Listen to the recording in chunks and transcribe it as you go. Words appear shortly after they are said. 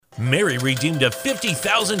Mary redeemed a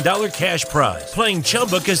 $50,000 cash prize playing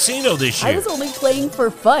Chumba Casino this year. I was only playing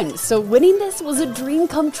for fun, so winning this was a dream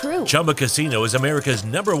come true. Chumba Casino is America's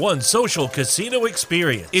 #1 social casino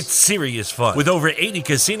experience. It's serious fun. With over 80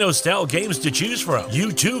 casino-style games to choose from,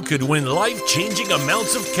 you too could win life-changing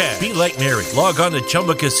amounts of cash. Be like Mary. Log on to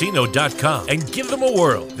ChumbaCasino.com and give them a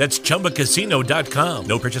whirl. That's ChumbaCasino.com.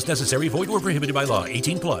 No purchase necessary. Void where prohibited by law.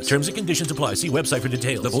 18+. Terms and conditions apply. See website for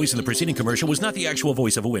details. The voice in the preceding commercial was not the actual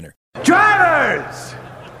voice of a winner. Drivers,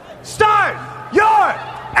 start your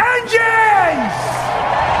engines!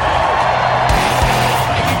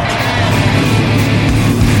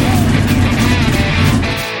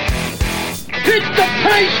 Hit the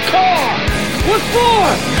pace car! What for?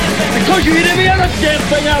 Because you hit every other damn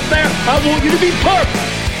thing out there, I want you to be perfect!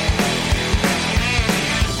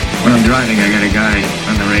 When I'm driving, I got a guy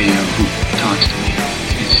on the radio who talks to me.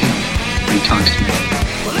 It's him. He talks to me.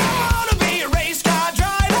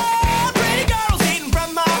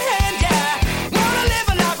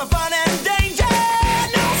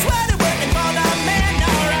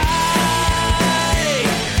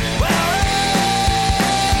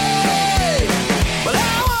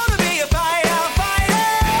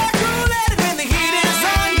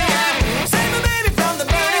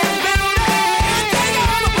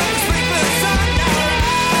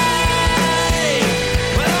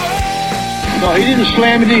 No, he didn't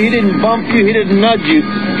slam you, he didn't bump you, he didn't nudge you,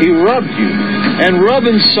 he rubbed you. And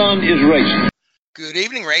rubbing, son, is racing. Good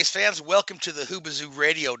evening, race fans. Welcome to the Hoobazoo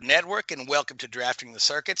Radio Network and welcome to Drafting the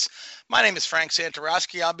Circuits. My name is Frank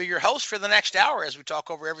Santorowski. I'll be your host for the next hour as we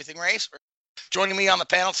talk over everything race. Joining me on the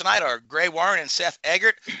panel tonight are Gray Warren and Seth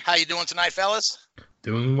Eggert. How you doing tonight, fellas?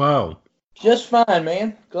 Doing well. Just fine,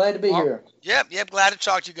 man. Glad to be here. Yep. Glad to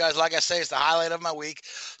talk to you guys. Like I say, it's the highlight of my week.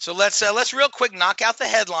 So let's real quick knock out the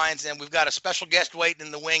headlines, and we've got a special guest waiting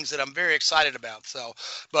in the wings that I'm very excited about. So,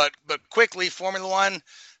 but quickly, Formula One,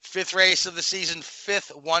 fifth race of the season,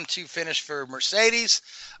 fifth 1-2 finish for Mercedes.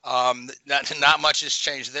 Not much has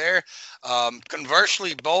changed there.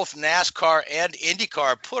 Conversely, both NASCAR and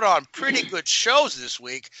IndyCar put on pretty good shows this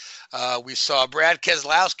week. We saw Brad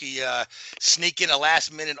Keselowski sneak in a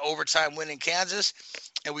last-minute overtime win in Kansas,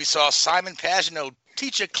 and we saw Simon Pagenaud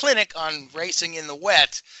teach a clinic on racing in the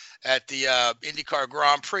wet at the IndyCar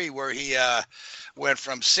Grand Prix, where he went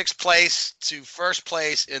from sixth place to first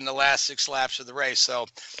place in the last 6 laps of the race. So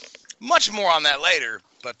much more on that later.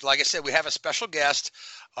 But like I said, we have a special guest.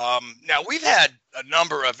 Now, we've had a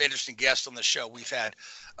number of interesting guests on the show. We've had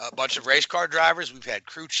a bunch of race car drivers. We've had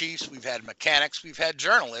crew chiefs. We've had mechanics. We've had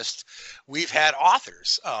journalists. We've had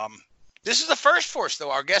authors. This is the first for us,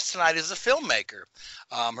 though. Our guest tonight is a filmmaker.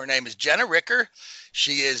 Her name is Jenna Ricker.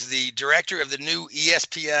 She is the director of the new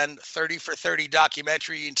ESPN 30 for 30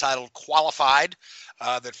 documentary entitled Qualified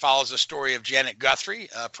that follows the story of Janet Guthrie.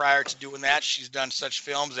 Prior to doing that, she's done such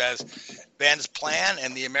films as Ben's Plan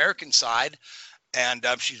and The American Side. And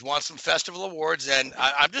she's won some festival awards, and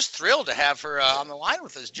I'm just thrilled to have her on the line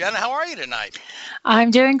with us. Jenna, how are you tonight?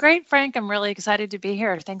 I'm doing great, Frank. I'm really excited to be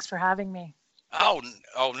here. Thanks for having me. Oh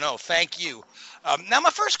no, thank you. Now, my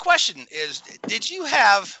first question is, did you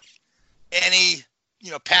have any,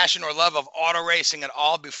 passion or love of auto racing at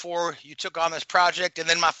all before you took on this project? And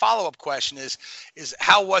then my follow-up question is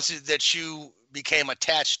how was it that you became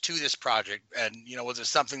attached to this project? And, was it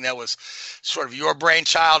something that was sort of your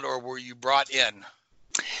brainchild, or were you brought in?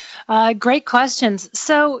 Great questions.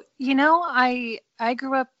 So, I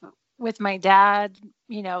grew up with my dad,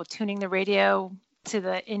 tuning the radio to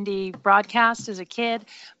the Indy broadcast as a kid.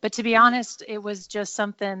 But to be honest, it was just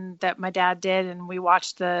something that my dad did. And we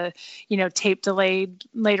watched the, tape delayed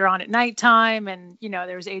later on at nighttime. And,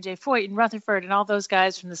 there was AJ Foyt and Rutherford and all those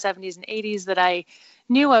guys from the 70s and 80s that I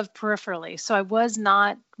knew of peripherally. So I was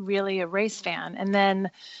not really a race fan. And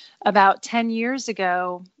then about 10 years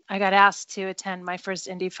ago, I got asked to attend my first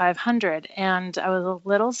Indy 500. And I was a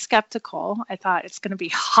little skeptical. I thought it's going to be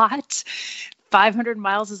hot. 500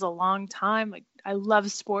 miles is a long time. Like, I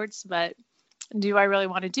love sports, but do I really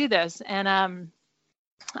want to do this? And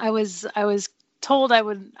I was told I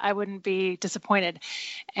wouldn't be disappointed,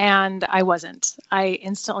 and I wasn't. I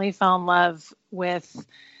instantly fell in love with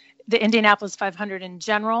the Indianapolis 500 in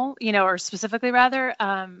general, or specifically rather,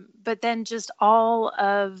 but then just all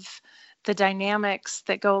of the dynamics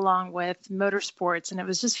that go along with motorsports. And it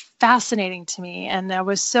was just fascinating to me. And I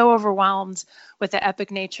was so overwhelmed with the epic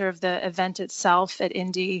nature of the event itself at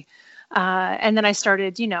Indy. And then I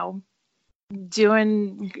started, tapping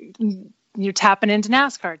into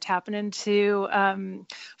NASCAR, tapping into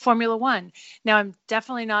Formula One. Now, I'm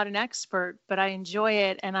definitely not an expert, but I enjoy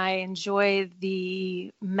it. And I enjoy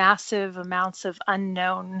the massive amounts of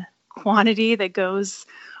unknown quantity that goes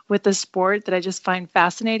with the sport that I just find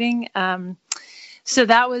fascinating. So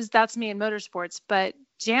that's me in motorsports. But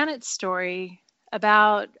Janet's story,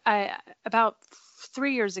 about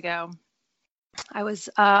 3 years ago, I was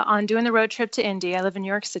on doing the road trip to Indy. I live in New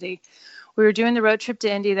York City. We were doing the road trip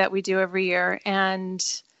to Indy that we do every year, and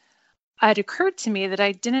it occurred to me that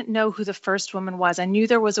I didn't know who the first woman was. I knew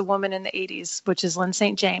there was a woman in the 80s, which is Lynn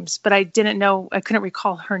St. James, but I couldn't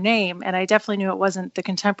recall her name, and I definitely knew it wasn't the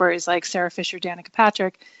contemporaries like Sarah Fisher, Danica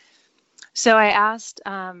Patrick. So I asked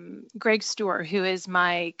Greg Stewart, who is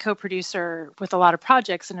my co-producer with a lot of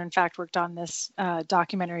projects, and in fact worked on this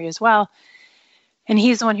documentary as well. And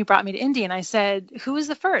he's the one who brought me to Indy. And I said, who was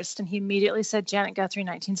the first? And he immediately said, Janet Guthrie,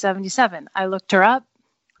 1977. I looked her up.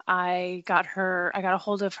 I got a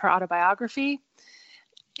hold of her autobiography.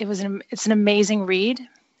 It's an amazing read.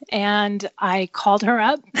 And I called her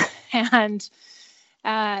up and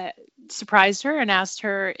surprised her and asked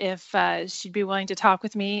her if she'd be willing to talk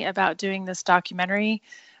with me about doing this documentary.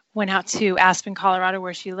 Went out to Aspen, Colorado,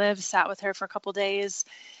 where she lives, sat with her for a couple days,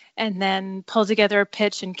 and then pulled together a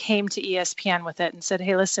pitch and came to ESPN with it and said,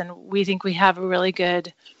 hey, listen, we think we have a really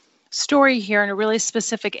good story here and a really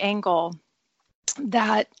specific angle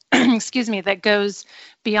that, that goes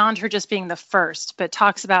beyond her just being the first, but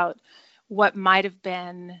talks about what might have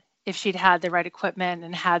been if she'd had the right equipment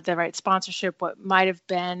and had the right sponsorship, what might have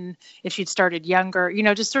been if she'd started younger,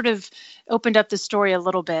 just sort of opened up the story a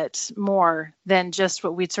little bit more than just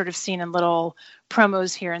what we'd sort of seen in little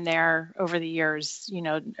promos here and there over the years,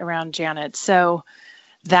 around Janet. So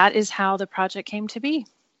that is how the project came to be.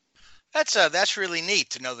 That's really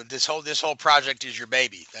neat to know that this whole project is your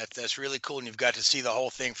baby. That's really cool, and you've got to see the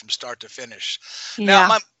whole thing from start to finish. Yeah.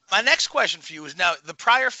 Now, my next question for you is, now the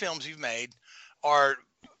prior films you've made are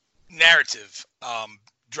narrative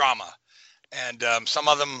drama, and some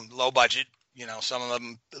of them low budget, some of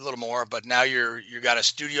them a little more, but now you got a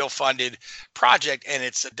studio funded project, and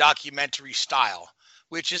it's a documentary style,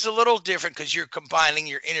 which is a little different because you're combining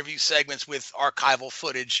your interview segments with archival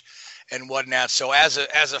footage and whatnot. So as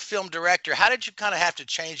a film director, how did you kind of have to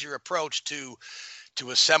change your approach to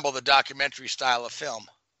assemble the documentary style of film?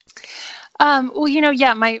 Well,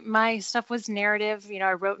 my stuff was narrative.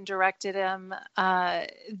 I wrote and directed them.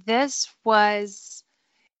 This was,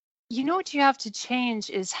 what you have to change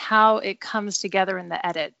is how it comes together in the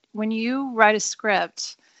edit. When you write a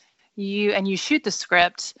script, you shoot the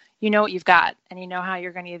script, you know what you've got, and you know how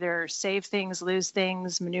you're going to either save things, lose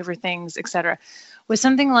things, maneuver things, etc. With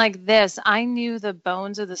something like this, I knew the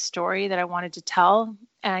bones of the story that I wanted to tell,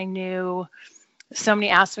 and I knew so many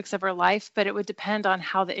aspects of her life, but it would depend on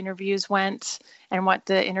how the interviews went and what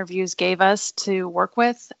the interviews gave us to work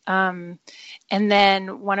with. And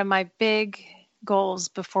then one of my big goals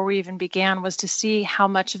before we even began was to see how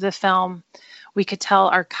much of the film we could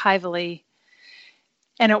tell archivally.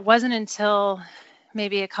 And it wasn't until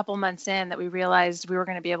maybe a couple months in that we realized we were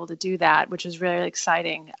going to be able to do that, which was really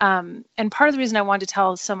exciting. And part of the reason I wanted to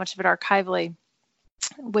tell so much of it archivally,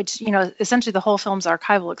 which, essentially the whole film's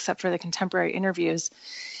archival except for the contemporary interviews,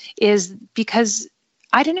 is because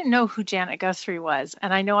I didn't know who Janet Guthrie was.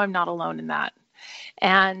 And I know I'm not alone in that.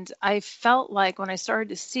 And I felt like when I started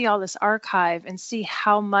to see all this archive and see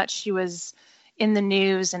how much she was in the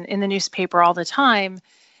news and in the newspaper all the time,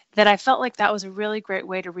 that I felt like that was a really great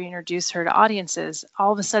way to reintroduce her to audiences.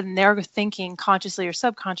 All of a sudden they're thinking consciously or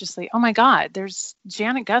subconsciously, oh my God, there's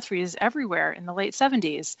Janet Guthrie is everywhere in the late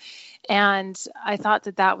 70s. And I thought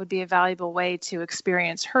that would be a valuable way to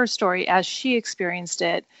experience her story as she experienced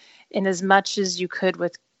it in as much as you could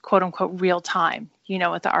with quote unquote real time,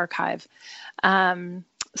 with the archive.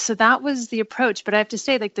 So that was the approach. But I have to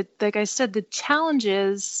say, like I said, the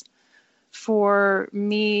challenges for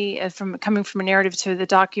me from coming from a narrative to the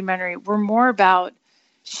documentary were more about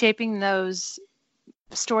shaping those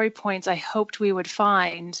story points I hoped we would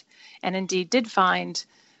find, and indeed did find,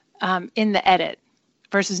 in the edit,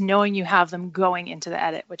 versus knowing you have them going into the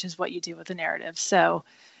edit, which is what you do with the narrative. So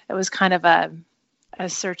it was kind of a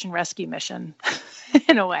search and rescue mission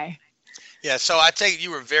in a way. Yeah, so I take it you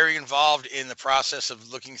were very involved in the process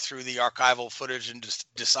of looking through the archival footage and just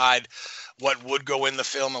decide what would go in the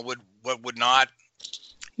film and what would not.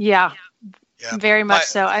 Yeah. Very much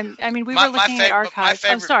so. We were looking at archives.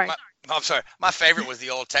 I'm sorry. My favorite was the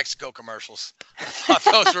old Texaco commercials.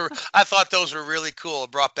 I thought those were really cool.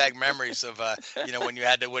 It brought back memories of when you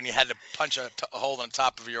had to punch a hole on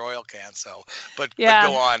top of your oil can. So, but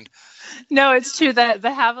go on. No, it's true that the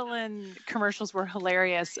Haviland commercials were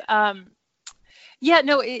hilarious.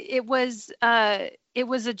 It was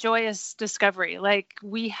a joyous discovery. Like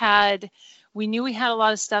we knew we had a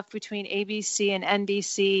lot of stuff between ABC and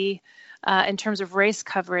NBC. in terms of race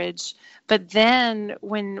coverage. But then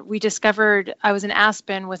when we discovered, I was in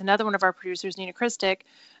Aspen with another one of our producers, Nina Christic.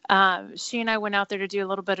 She and I went out there to do a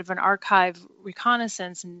little bit of an archive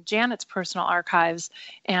reconnaissance in Janet's personal archives.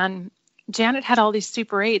 And Janet had all these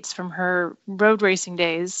Super 8s from her road racing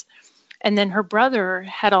days. And then her brother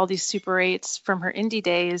had all these Super 8s from her Indy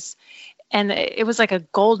days. And it was like a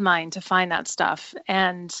gold mine to find that stuff.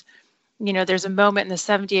 And, you know, there's a moment in the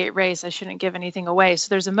 78 race, I shouldn't give anything away. So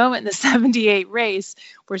there's a moment in the 78 race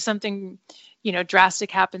where something, you know,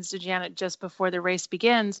 drastic happens to Janet just before the race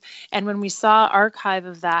begins. And when we saw archive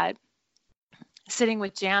of that, sitting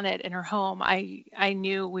with Janet in her home, I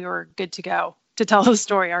knew we were good to go to tell the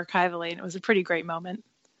story archivally. And it was a pretty great moment.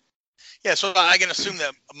 Yeah, so I can assume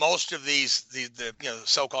that most of these, the you know,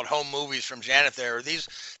 so-called home movies from Janet there, these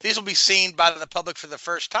will be seen by the public for the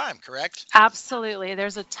first time, correct? Absolutely.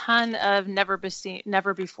 There's a ton of never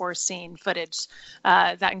before seen footage.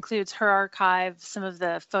 That includes her archive, some of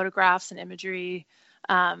the photographs and imagery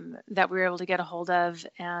that we were able to get a hold of.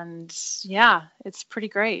 And yeah, it's pretty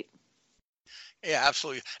great. Yeah,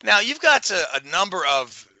 absolutely. Now, you've got a number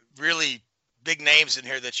of really big names in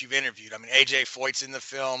here that you've interviewed. I mean, AJ Foyt's in the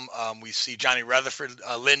film. We see Johnny Rutherford,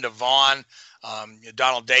 Linda Vaughn,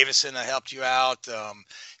 Donald Davison that helped you out,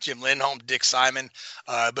 Jim Lindholm, Dick Simon.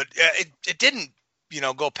 But it didn't, you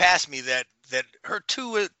know, go past me that her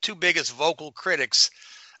two biggest vocal critics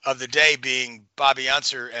of the day, being Bobby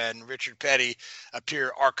Unser and Richard Petty,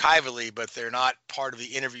 appear archivally, but they're not part of the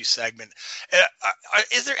interview segment.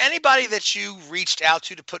 Is there anybody that you reached out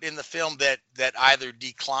to put in the film that either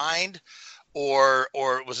declined or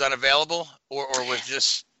was unavailable, or was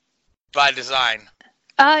just by design?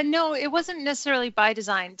 No, it wasn't necessarily by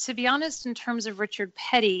design. To be honest, in terms of Richard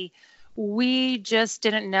Petty, we just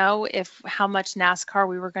didn't know how much NASCAR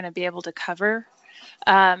we were going to be able to cover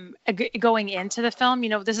going into the film. You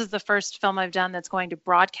know, this is the first film I've done that's going to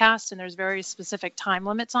broadcast, and there's very specific time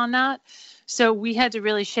limits on that. So we had to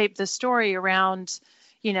really shape the story around,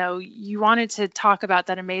 you know, you wanted to talk about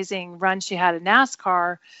that amazing run she had in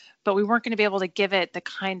NASCAR, but we weren't going to be able to give it the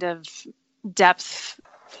kind of depth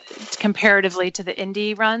comparatively to the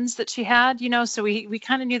Indy runs that she had, you know, so we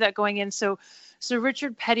kind of knew that going in. So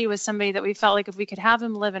Richard Petty was somebody that we felt like if we could have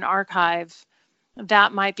him live in archive,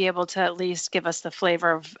 that might be able to at least give us the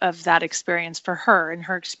flavor of that experience for her and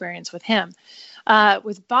her experience with him.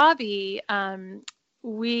 With Bobby,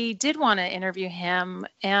 we did want to interview him,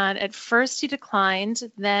 and at first he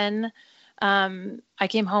declined. Then I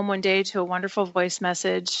came home one day to a wonderful voice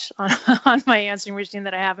message on my answering machine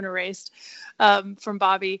that I haven't erased from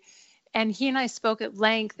Bobby. And he and I spoke at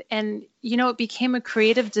length, and, you know, it became a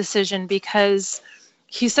creative decision because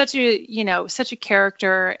he's such a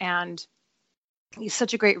character, and he's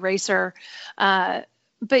such a great racer. But,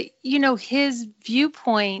 you know, his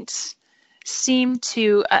viewpoint seemed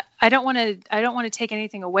to, I don't want to take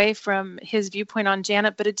anything away from his viewpoint on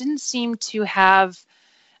Janet, but it didn't seem to have,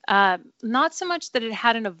 not so much that it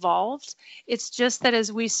hadn't evolved. It's just that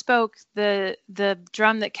as we spoke, the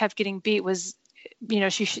drum that kept getting beat was, you know,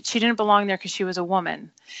 she didn't belong there because she was a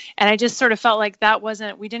woman. And I just sort of felt like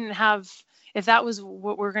we didn't have, if that was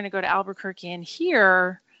what we're going to go to Albuquerque and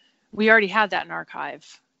hear, we already had that in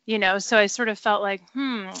archive, you know? So I sort of felt like,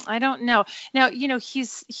 I don't know. Now, you know,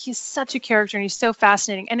 he's such a character, and he's so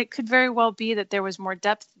fascinating, and it could very well be that there was more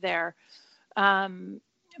depth there.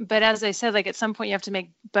 But as I said, like, at some point you have to make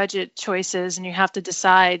budget choices, and you have to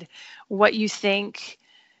decide what you think,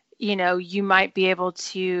 you know, you might be able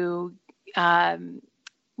to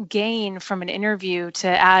gain from an interview to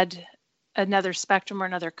add another spectrum or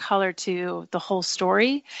another color to the whole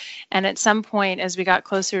story. And at some point, as we got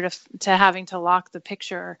closer to having to lock the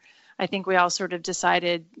picture, I think we all sort of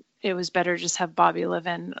decided it was better just have Bobby live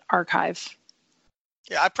in archive.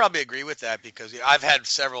 Yeah, I probably agree with that, because I've had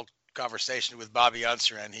several conversations with Bobby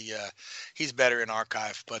Unser, and he's better in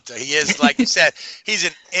archive. But he is, like you said, he's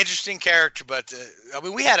an interesting character. But I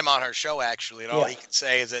mean, we had him on our show actually, and all he could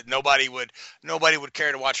say is that nobody would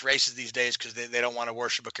care to watch races these days because they don't want to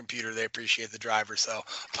worship a computer. They appreciate the driver. So,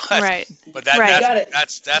 but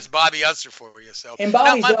that's Bobby Unser for you. So, and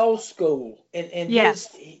Bobby's old school, and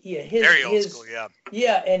yes, very old school,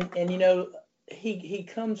 and you know, he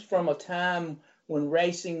comes from a time when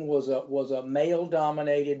racing was a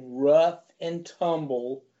male-dominated, rough and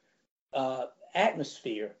tumble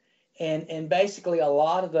atmosphere, and basically a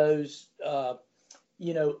lot of those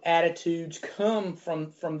attitudes come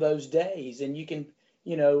from those days, and you can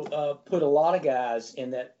put a lot of guys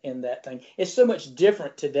in that thing. It's so much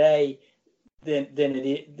different today than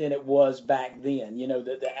it was back then. You know,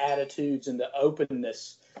 the attitudes and the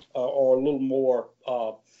openness are a little more.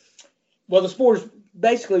 Well, the sport is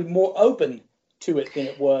basically more open to it than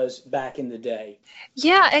it was back in the day.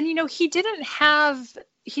 Yeah, and he didn't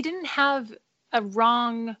have a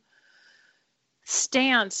wrong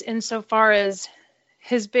stance insofar as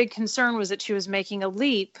his big concern was that she was making a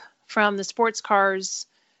leap from the sports cars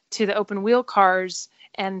to the open wheel cars,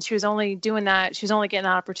 and she was only doing that. She was only getting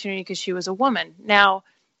that opportunity because she was a woman. Now,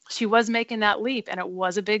 she was making that leap, and it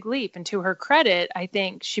was a big leap. And to her credit, I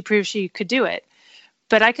think she proved she could do it.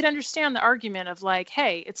 But I could understand the argument of like,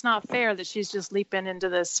 hey, it's not fair that she's just leaping into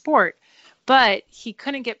this sport. But he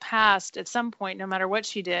couldn't get past at some point, no matter what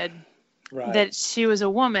she did, Right. that she was a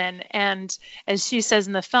woman. And as she says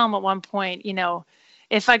in the film at one point,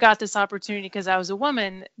 if I got this opportunity because I was a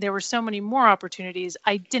woman, there were so many more opportunities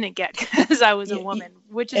I didn't get because I was a woman,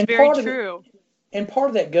 which is very true. And part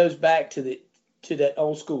of that goes back to that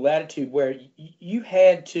old school attitude where you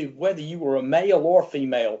had to, whether you were a male or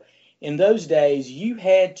female, in those days, you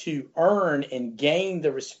had to earn and gain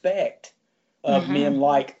the respect of men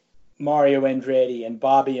like Mario Andretti and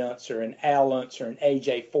Bobby Unser and Al Unser and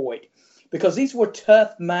A.J. Foyt, because these were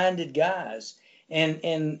tough-minded guys, and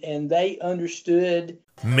they understood.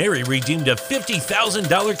 Mary redeemed a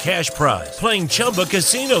 $50,000 cash prize playing Chumba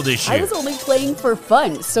Casino this year. I was only playing for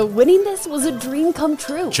fun, so winning this was a dream come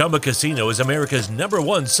true. Chumba Casino is America's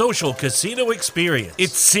 #1 social casino experience.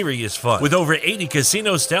 It's serious fun. With over 80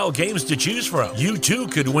 casino-style games to choose from, you too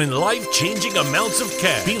could win life-changing amounts of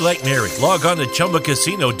cash. Be like Mary. Log on to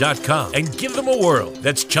ChumbaCasino.com and give them a whirl.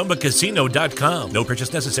 That's ChumbaCasino.com. No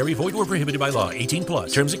purchase necessary. Void or prohibited by law.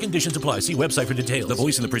 18+. Terms and conditions apply. See website for details. The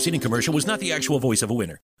voice in the preceding commercial was not the actual voice of a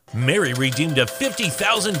winner. Mary redeemed a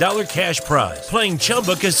 $50,000 cash prize playing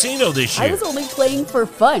Chumba Casino this year. I was only playing for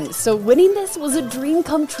fun, so winning this was a dream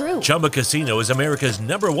come true. Chumba Casino is America's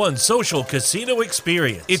 #1 social casino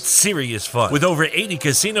experience. It's serious fun. With over 80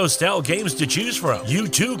 casino-style games to choose from, you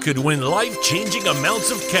too could win life-changing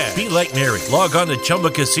amounts of cash. Be like Mary. Log on to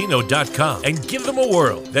ChumbaCasino.com and give them a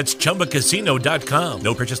whirl. That's ChumbaCasino.com.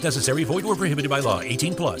 No purchase necessary. Void or prohibited by law.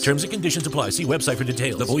 18+. Terms and conditions apply. See website for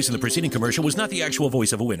details. The voice in the preceding commercial was not the actual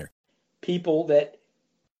voice of a winner. People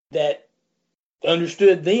that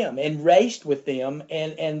understood them and raced with them,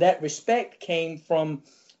 and that respect came from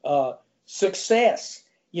success.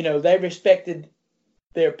 They respected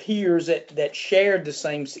their peers that shared the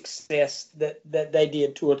same success that they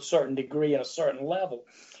did to a certain degree and a certain level.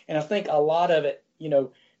 And I think a lot of it,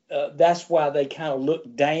 that's why they kind of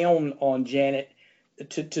looked down on Janet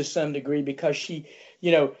to some degree, because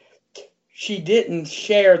she didn't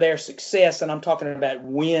share their success, and I'm talking about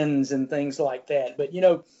wins and things like that. But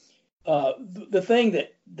the thing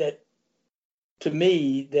that to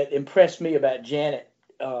me that impressed me about Janet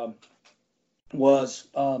was,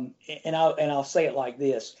 and I'll say it like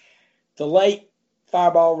this: the late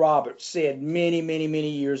Fireball Roberts said many, many, many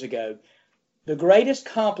years ago, the greatest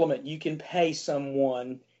compliment you can pay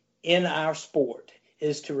someone in our sport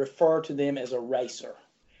is to refer to them as a racer,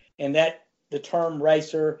 and that the term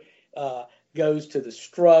racer goes to the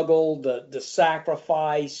struggle, the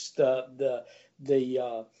sacrifice, the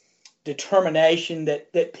determination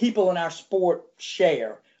that people in our sport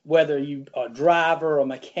share, whether you are a driver, a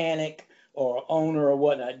mechanic, or owner or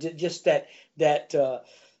whatnot. Just that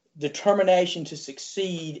determination to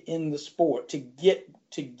succeed in the sport, to get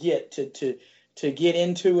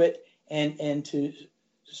into it and to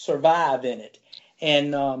survive in it,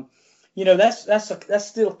 and that's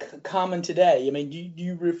still common today. I mean,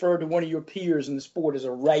 you refer to one of your peers in the sport as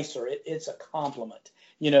a racer. It's a compliment,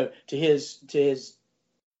 to his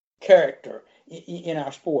character in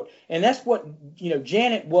our sport. And that's what,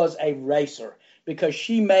 Janet was a racer because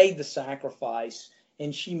she made the sacrifice,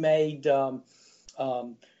 and she made,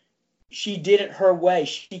 she did it her way.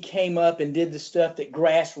 She came up and did the stuff that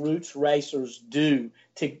grassroots racers do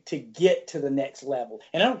to get to the next level.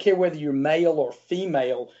 And I don't care whether you're male or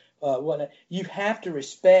female, you have to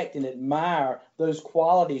respect and admire those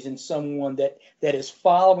qualities in someone that is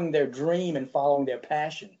following their dream and following their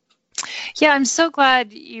passion. Yeah, I'm so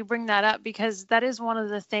glad you bring that up, because that is one of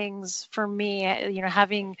the things for me,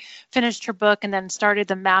 having finished her book and then started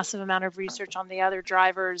the massive amount of research on the other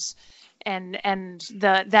drivers and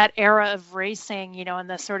that era of racing, and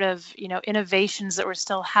the sort of, innovations that were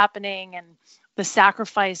still happening, and the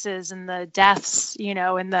sacrifices and the deaths,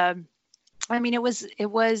 and it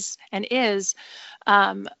was and is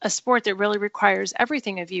a sport that really requires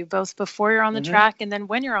everything of you, both before you're on the track and then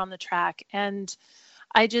when you're on the track. And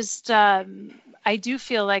I just, I do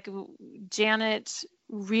feel like Janet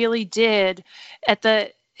really did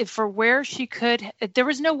for where she could, there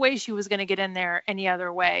was no way she was going to get in there any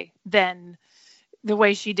other way than the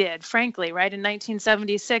way she did, frankly, right? In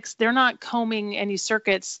 1976, they're not combing any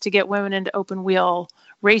circuits to get women into open wheel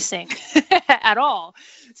racing at all.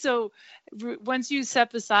 So once you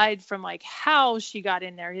step aside from like how she got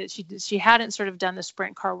in there, she hadn't sort of done the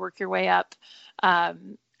sprint car work your way up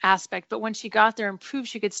aspect, but when she got there and proved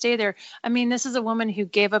she could stay there, I mean, this is a woman who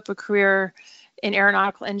gave up a career in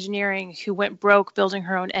aeronautical engineering, who went broke building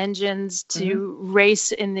her own engines to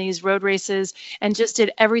race in these road races, and just did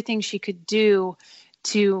everything she could do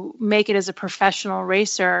to make it as a professional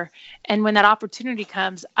racer. And when that opportunity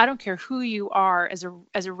comes, I don't care who you are as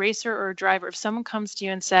a racer or a driver, if someone comes to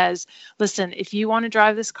you and says, listen, if you want to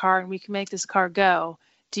drive this car and we can make this car go,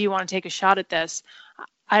 do you want to take a shot at this?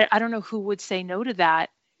 I don't know who would say no to that,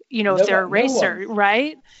 if they're a racer,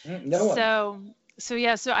 right? No one.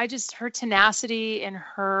 So I just, her tenacity and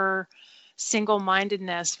her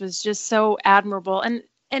single-mindedness was just so admirable.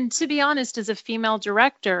 And to be honest, as a female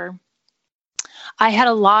director, I had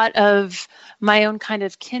a lot of my own kind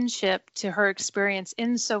of kinship to her experience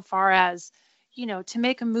insofar as, to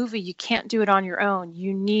make a movie, you can't do it on your own.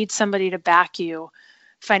 You need somebody to back you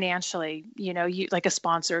financially, you like a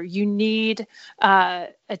sponsor. You need a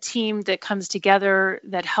team that comes together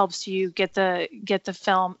that helps you get the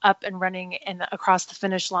film up and running and across the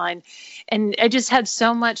finish line. And I just had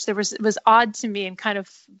so much. It was odd to me and kind of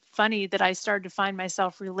funny that I started to find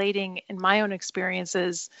myself relating in my own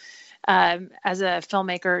experiences as a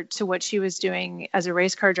filmmaker to what she was doing as a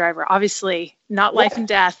race car driver. Obviously, not life and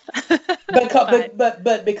death.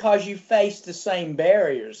 but because you faced the same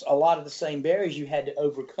barriers, a lot of the same barriers you had to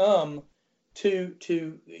overcome to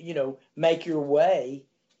make your way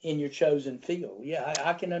in your chosen field. Yeah,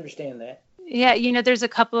 I can understand that. Yeah, there's a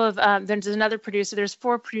couple of there's another producer. There's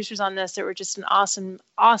 4 producers on this that were just an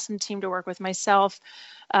awesome team to work with. Myself,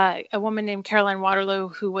 a woman named Caroline Waterloo,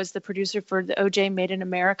 who was the producer for the O.J. Made in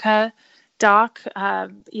America doc,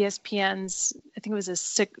 ESPN's, I think it was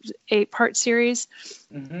a 8-part series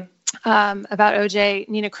about O.J.,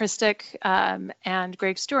 Nina Christic, and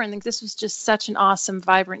Greg Stewart. I think this was just such an awesome,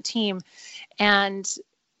 vibrant team. And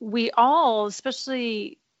we all,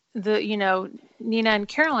 especially Nina and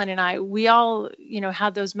Caroline and I, we all,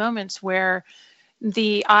 had those moments where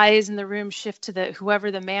the eyes in the room shift to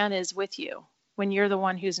whoever the man is with you when you're the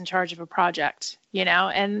one who's in charge of a project,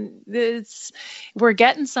 and we're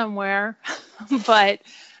getting somewhere, but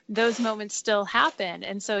those moments still happen.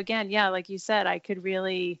 And so again, yeah, like you said, I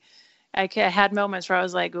had moments where I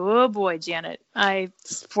was like, oh boy, Janet,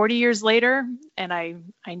 40 years later, and I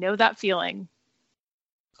know that feeling.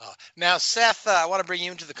 Now, Seth, I want to bring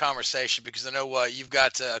you into the conversation because I know you've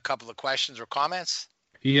got a couple of questions or comments.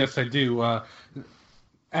 Yes, I do.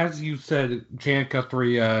 As you said, Janet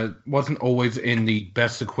Guthrie wasn't always in the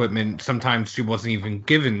best equipment. Sometimes she wasn't even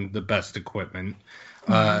given the best equipment.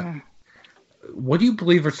 What do you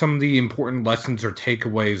believe are some of the important lessons or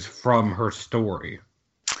takeaways from her story?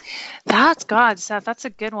 Seth, that's a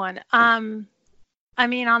good one. I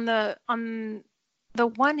mean, on the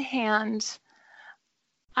one hand,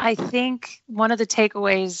 I think one of the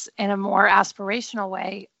takeaways in a more aspirational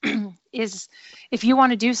way is if you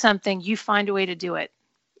want to do something, you find a way to do it.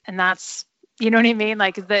 And that's, you know what I mean?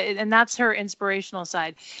 And that's her inspirational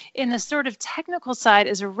side. In the sort of technical side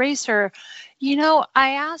as a racer, I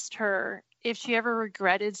asked her if she ever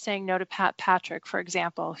regretted saying no to Pat Patrick, for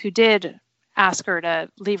example, who did ask her to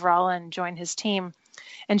leave Rolla and join his team.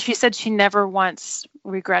 And she said she never once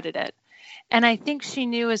regretted it. And I think she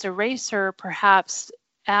knew as a racer, perhaps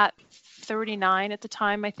at 39 at the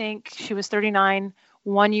time, I think she was 39,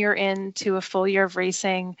 1 year into a full year of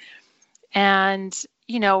racing. And,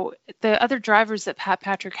 the other drivers that Pat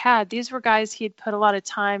Patrick had, these were guys he had put a lot of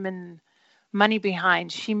time and money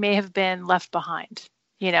behind. She may have been left behind.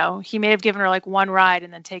 He may have given her like one ride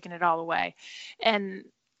and then taken it all away. And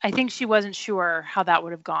I think she wasn't sure how that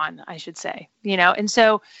would have gone, I should say, And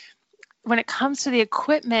so when it comes to the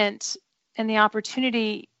equipment and the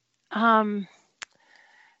opportunity, God,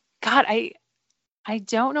 I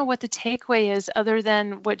don't know what the takeaway is other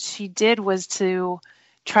than what she did was to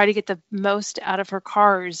try to get the most out of her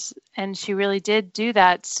cars. And she really did do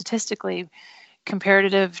that statistically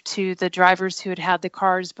comparative to the drivers who had the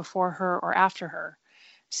cars before her or after her.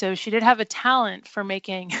 So she did have a talent for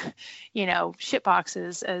making, shit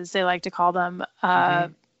boxes, as they like to call them,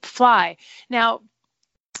 fly. Now,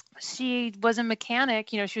 she was a mechanic,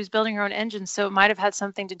 she was building her own engine, so it might have had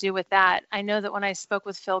something to do with that. I know that when I spoke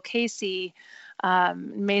with Phil Casey,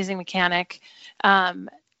 amazing mechanic, and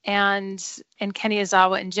Kenny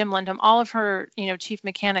Ozawa and Jim Lindholm, all of her, chief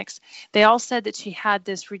mechanics, they all said that she had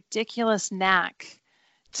this ridiculous knack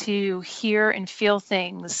to hear and feel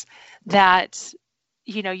things that,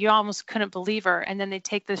 you almost couldn't believe her. And then they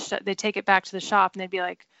take it back to the shop and they'd be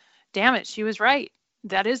like, damn it, she was right.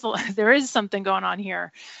 There is something going on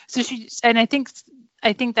here. So I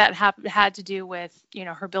think that had to do with,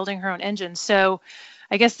 her building her own engine. So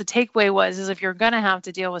I guess the takeaway is if you're going to have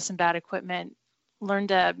to deal with some bad equipment, learn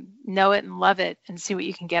to know it and love it and see what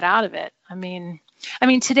you can get out of it. I mean,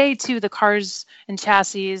 today too, the cars and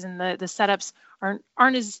chassis and the setups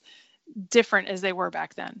aren't as different as they were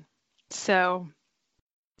back then. So,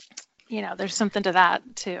 there's something to that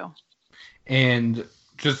too. And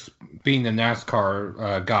just being the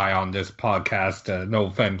NASCAR guy on this podcast, no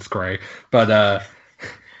offense, Gray, but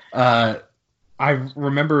I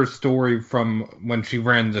remember a story from when she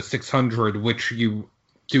ran the 600, which you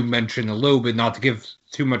do mention a little bit, not to give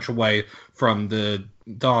too much away from the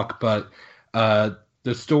doc, but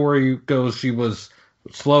the story goes she was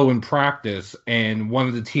slow in practice, and one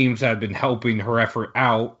of the teams had been helping her effort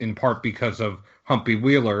out, in part because of Humpy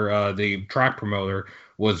Wheeler, the track promoter,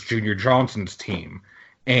 was Junior Johnson's team.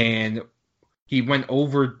 And he went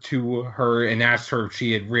over to her and asked her if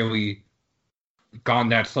she had really gone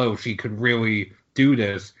that slow, if she could really do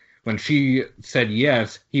this. When she said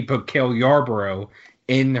yes, he put Cale Yarborough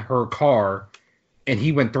in her car, and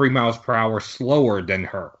he went 3 miles per hour slower than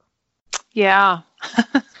her. Yeah.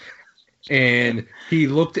 And he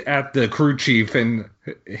looked at the crew chief, and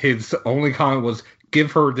his only comment was,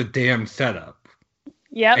 give her the damn setup.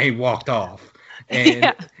 Yeah. And he walked off.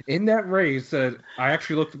 And in that race, I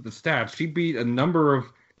actually looked at the stats. She beat a number of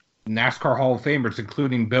NASCAR Hall of Famers,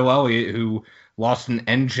 including Bill Elliott, who lost an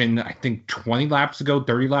engine, I think, 20 laps ago,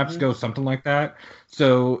 30 laps ago, something like that.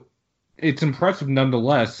 So it's impressive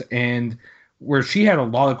nonetheless. And where she had a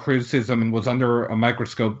lot of criticism and was under a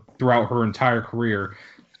microscope throughout her entire career,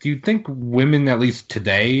 do you think women, at least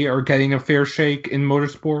today, are getting a fair shake in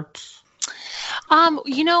motorsports?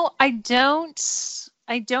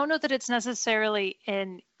 I don't know that it's necessarily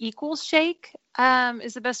an equal shake,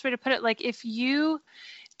 is the best way to put it. Like, if you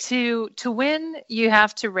to win, you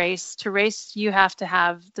have to race. To race, you have to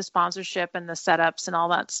have the sponsorship and the setups and all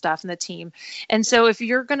that stuff and the team. And so if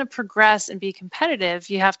you're going to progress and be competitive,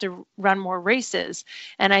 you have to run more races.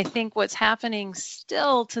 And I think what's happening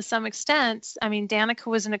still to some extent, Danica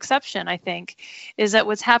was an exception, I think, is that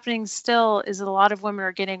what's happening still is that a lot of women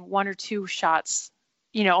are getting 1 or 2 shots,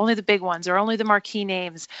 only the big ones or only the marquee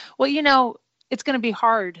names. Well, it's going to be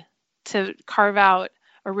hard to carve out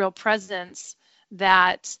a real presence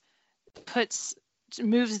that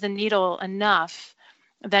moves the needle enough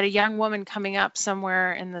that a young woman coming up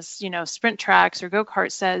somewhere in this, sprint tracks or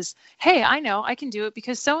go-kart says, hey, I know I can do it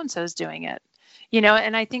because so-and-so is doing it,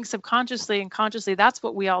 and I think subconsciously and consciously, that's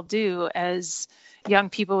what we all do as young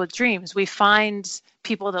people with dreams. We find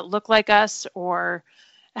people that look like us or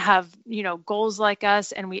have, goals like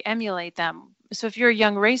us, and we emulate them. So if you're a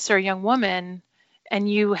young racer, a young woman, and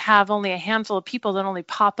you have only a handful of people that only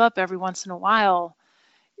pop up every once in a while,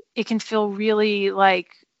 it can feel really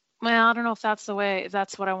like, well, I don't know if that's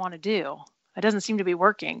what I want to do. It doesn't seem to be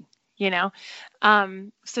working,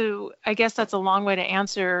 So I guess that's a long way to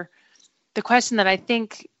answer the question that I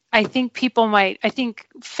think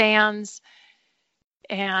fans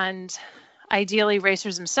and ideally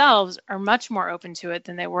racers themselves are much more open to it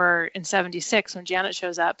than they were in 76 when Janet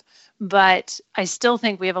shows up. But I still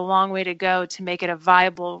think we have a long way to go to make it a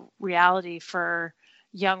viable reality for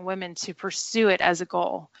young women to pursue it as a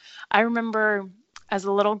goal. I remember as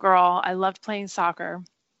a little girl, I loved playing soccer,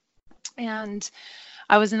 and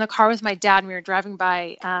I was in the car with my dad, and we were driving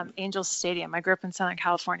by Angels Stadium. I grew up in Southern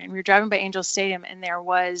California, and we were driving by Angels Stadium, and there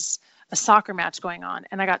was a soccer match going on.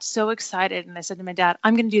 And I got so excited, and I said to my dad,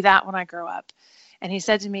 I'm going to do that when I grow up. And he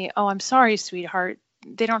said to me, oh, I'm sorry, sweetheart,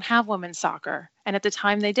 they don't have women's soccer. And at the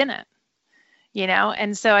time they didn't,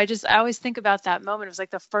 And so I always think about that moment. It was like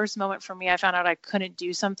the first moment for me, I found out I couldn't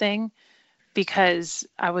do something because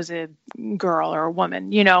I was a girl or a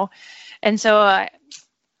woman, And so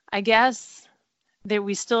I guess that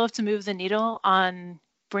we still have to move the needle on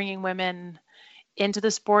bringing women into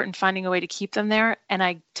the sport and finding a way to keep them there. And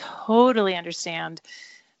I totally understand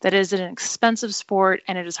that it is an expensive sport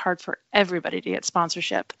and it is hard for everybody to get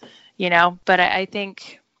sponsorship, but I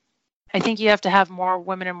think you have to have more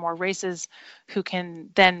women in more races who can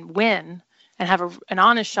then win and have an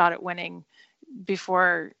honest shot at winning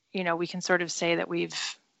before, we can sort of say that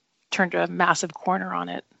we've turned a massive corner on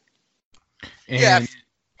it. And,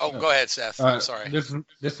 Oh, go ahead, Seth. I'm sorry. This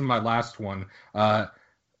is my last one.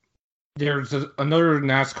 There's another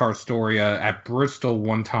NASCAR story at Bristol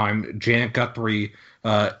one time. Janet Guthrie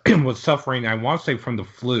was suffering, I want to say, from the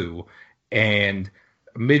flu. And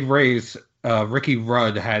mid-race, Ricky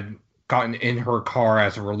Rudd had gotten in her car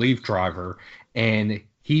as a relief driver, and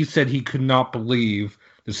he said he could not believe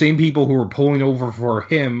the same people who were pulling over for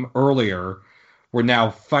him earlier were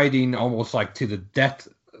now fighting almost like to the death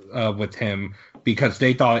with him because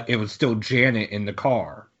they thought it was still Janet in the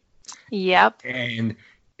car. Yep. And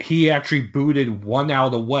he actually booted one out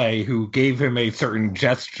of the way who gave him a certain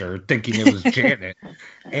gesture, thinking it was Janet.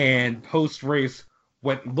 And post-race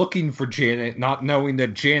went looking for Janet, not knowing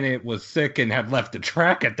that Janet was sick and had left the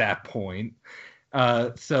track at that point.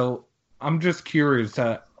 So I'm just curious,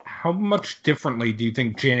 how much differently do you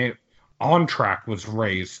think Janet on track was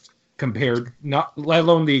raced compared, not let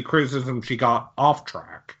alone the criticism she got off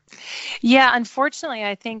track? Yeah, unfortunately,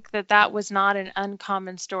 I think that was not an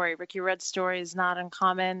uncommon story. Ricky Rudd's story is not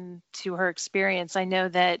uncommon to her experience. I know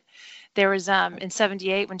that there was in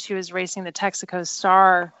 '78 when she was racing the Texaco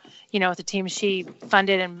Star, with the team she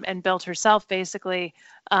funded and built herself, basically,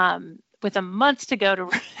 with a month to go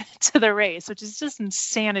to the race, which is just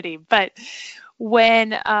insanity. But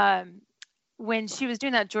when she was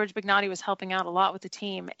doing that, George Bignotti was helping out a lot with the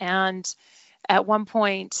team, and at one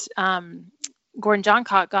point, Gordon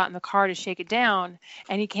Johncock got in the car to shake it down,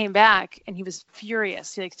 and he came back and he was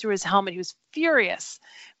furious. He threw his helmet. He was furious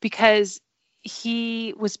because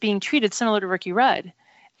he was being treated similar to Ricky Rudd.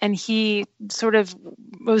 And he sort of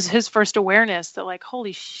was his first awareness that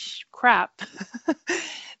holy crap,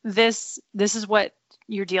 this is what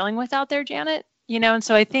you're dealing with out there, Janet, And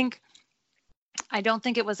so I don't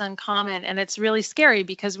think it was uncommon, and it's really scary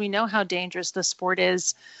because we know how dangerous the sport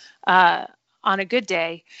is on a good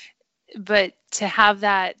day. But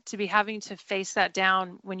to be having to face that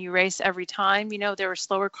down when you race every time, there were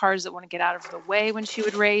slower cars that want to get out of the way when she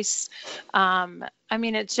would race.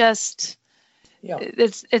 It's just,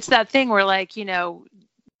 it's that thing where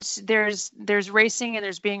there's racing and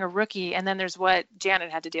there's being a rookie, and then there's what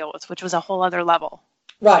Janet had to deal with, which was a whole other level.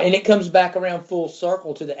 Right, and it comes back around full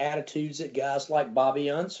circle to the attitudes that guys like Bobby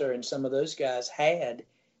Unser and some of those guys had,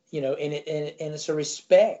 and it's a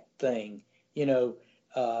respect thing,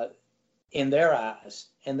 in their eyes,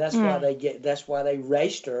 and that's why they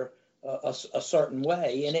raced her a certain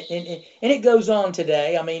way, and it goes on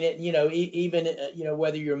today. Even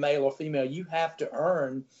whether you're male or female, you have to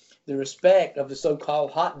earn the respect of the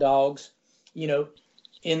so-called hot dogs, in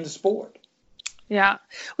the sport. Yeah.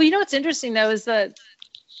 Well, what's interesting though is that,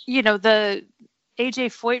 the AJ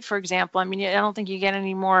Foyt, for example. I don't think you get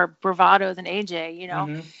any more bravado than AJ,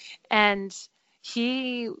 Mm-hmm. And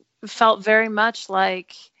he felt very much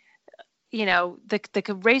like,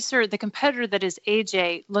 the racer, the competitor that is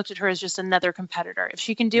AJ, looked at her as just another competitor. If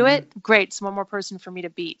she can do it, great. It's one more person for me to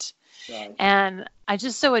beat. Right. And I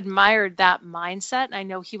just so admired that mindset. And I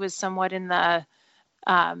know he was somewhat in the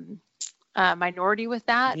minority with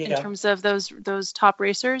that in terms of those top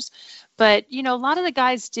racers. But, a lot of the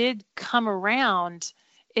guys did come around.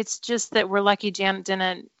 It's just that we're lucky Janet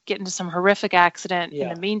didn't get into some horrific accident in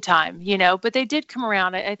the meantime, but they did come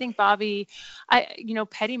around. I think Bobby,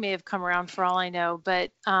 Petty may have come around for all I know,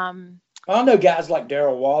 but I know guys like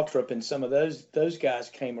Darrell Waltrip and some of those guys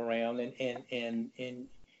came around and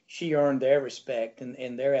she earned their respect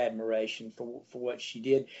and their admiration for what she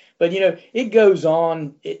did. But, it goes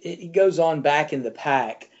on, it goes on back in the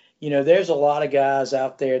pack. There's a lot of guys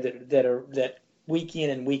out there that week in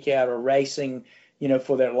and week out are racing,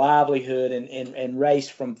 for their livelihood and race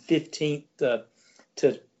from 15th to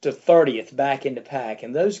 30th back into pack.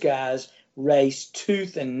 And those guys race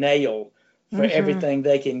tooth and nail for everything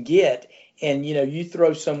they can get. And, you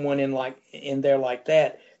throw someone in there like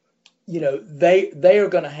that, they are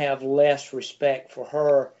going to have less respect for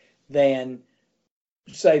her than,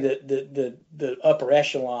 say, the upper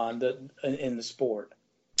echelon in the sport.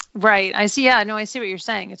 Right. I see. Yeah, no, I see what you're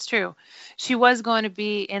saying. It's true. She was going to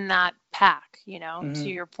be in that pack, to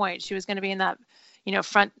your point. She was going to be in that,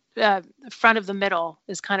 front of the middle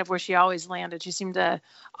is kind of where she always landed. She seemed to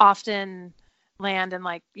often land in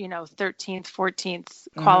 13th, 14th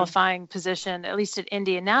qualifying position, at least at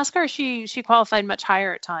Indy. In NASCAR, she qualified much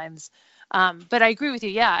higher at times. But I agree with you.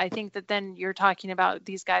 Yeah, I think that then you're talking about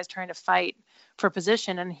these guys trying to fight for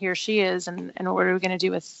position, and here she is, and what are we going to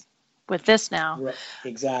do with this now? Right.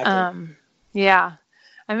 Exactly. Yeah.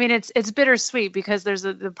 It's bittersweet because there's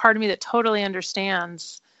the part of me that totally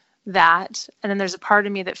understands that. And then there's a part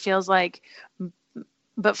of me that feels like,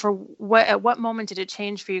 but at what moment did it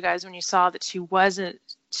change for you guys when you saw that she wasn't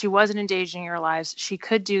endangering your lives? She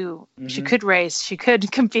could she could race, she could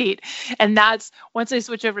compete. And that's, once I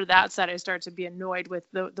switch over to that side, I start to be annoyed with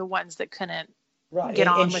the ones that couldn't get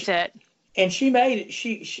on with it. And she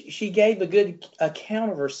gave a good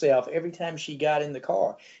account of herself every time she got in the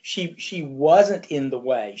car. She wasn't in the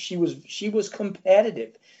way. She was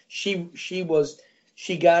competitive. She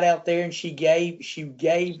got out there and she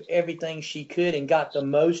gave everything she could and got the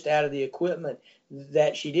most out of the equipment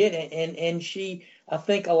that she did. And she, I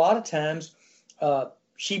think a lot of times,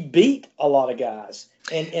 she beat a lot of guys.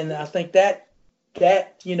 And I think that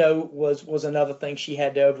was another thing she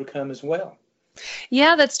had to overcome as well.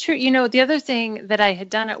 Yeah, that's true. The other thing that I had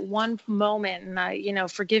done at one moment, and I,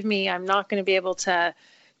 forgive me, I'm not going to be able to,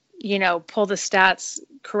 pull the stats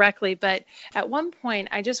correctly, but at one point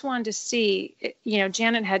I just wanted to see,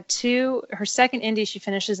 Janet had her second Indy, she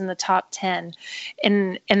finishes in the top 10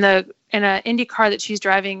 in an Indy car that she's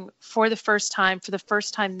driving for the first time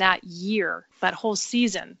that year, that whole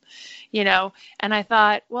season, and I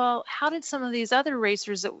thought, well, how did some of these other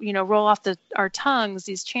racers that, roll off our tongues,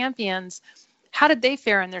 these champions, how did they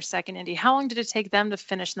fare in their second Indy? How long did it take them to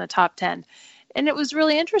finish in the top 10? And it was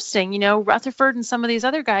really interesting. Rutherford and some of these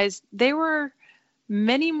other guys, they were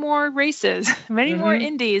many more races, many more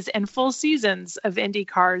Indies and full seasons of Indy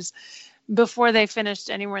cars before they finished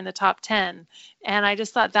anywhere in the top 10. And I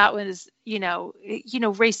just thought that was,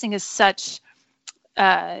 racing is such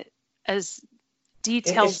as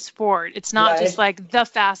detailed sport. It's not just like the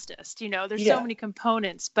fastest, there's so many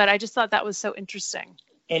components, but I just thought that was so interesting.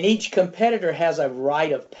 And each competitor has a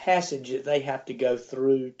rite of passage that they have to go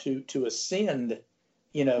through to ascend,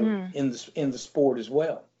 in the sport as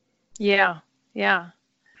well. Yeah.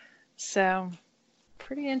 So,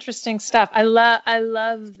 pretty interesting stuff. I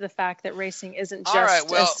love the fact that racing isn't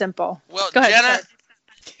just as simple. Well, go Jenna.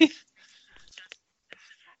 Ahead,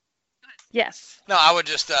 yes. No, I would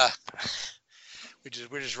just.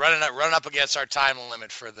 We're just running up against our time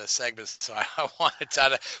limit for the segments, so I wanted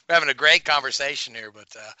to. We're having a great conversation here,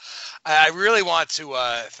 but I really want to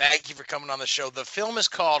thank you for coming on the show. The film is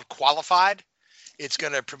called Qualified. It's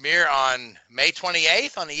going to premiere on May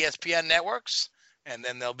 28th on ESPN networks, and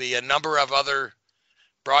then there'll be a number of other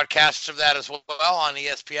broadcasts of that as well on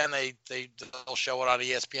ESPN. They'll show it on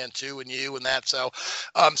ESPN2 and you and that. So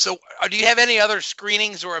do you have any other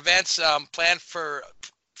screenings or events planned for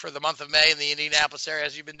the month of May in the Indianapolis area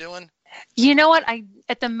as you've been doing? You know what?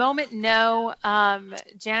 At the moment, no.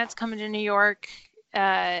 Janet's coming to New York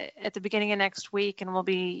at the beginning of next week, and we'll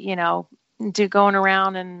be, going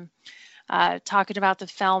around and talking about the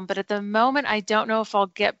film. But at the moment, I don't know if I'll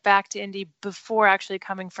get back to Indy before actually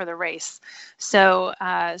coming for the race. So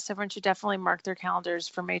everyone should definitely mark their calendars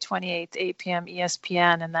for May 28th, 8 p.m.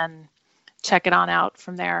 ESPN, and then check it on out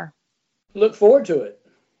from there. Look forward to it.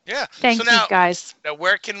 Yeah. Thank you, guys. Now,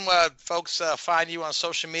 where can folks find you on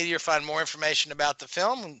social media or find more information about the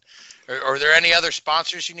film? Or are there any other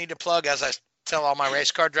sponsors you need to plug, as I tell all my race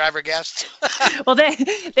car driver guests? Well,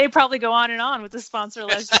 they probably go on and on with the sponsor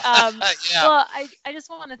list. Well, I just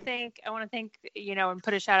want to thank, and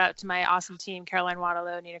put a shout out to my awesome team, Caroline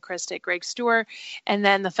Waterloo, Nina Christic, Greg Stewart, and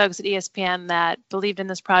then the folks at ESPN that believed in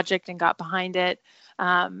this project and got behind it.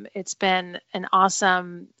 It's been an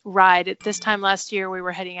awesome ride. At this time last year, we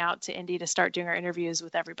were heading out to Indy to start doing our interviews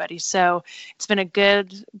with everybody. So it's been a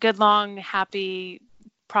good, long, happy,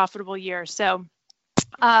 profitable year. So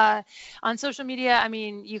on social media,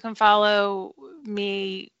 you can follow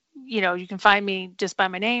me. You can find me just by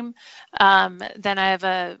my name. Then I have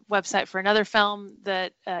a website for another film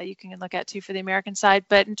that you can look at too for the American side.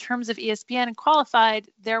 But in terms of ESPN and Qualified,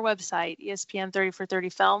 their website, ESPN 30 for 30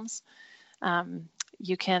 Films.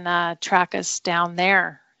 You can track us down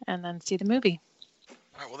there and then see the movie. All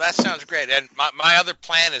right, well, that sounds great. And my other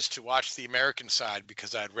plan is to watch the American side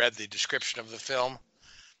because I'd read the description of the film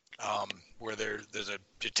where there's a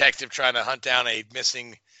detective trying to hunt down a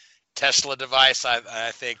missing Tesla device. I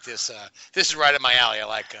think this is right up my alley.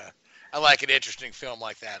 I like an interesting film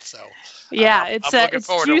like that. So yeah, I'm looking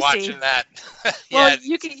forward to watching that. Well,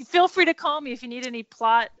 you can feel free to call me if you need any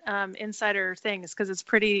plot insider things because it's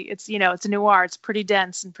pretty. It's a noir. It's pretty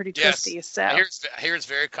dense and pretty twisty. So I hear it's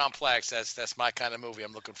very complex. That's my kind of movie.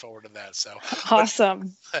 I'm looking forward to that. So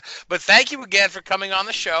awesome. But thank you again for coming on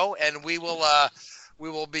the show, and we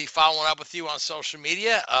will be following up with you on social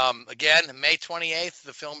media. Again, May 28th,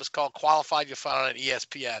 the film is called Qualified. You'll find it on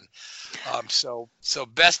ESPN. So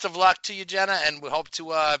best of luck to you, Jenna, and we hope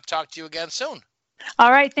to talk to you again soon.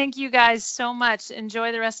 All right. Thank you guys so much.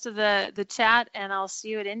 Enjoy the rest of the chat, and I'll see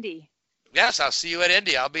you at Indy. Yes, I'll see you at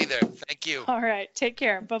Indy. I'll be there. Thank you. All right. Take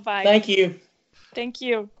care. Bye-bye. Thank you. Thank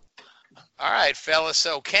you. All right, fellas.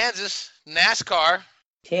 So Kansas NASCAR.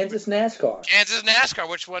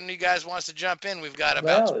 Which one of you guys wants to jump in? We've got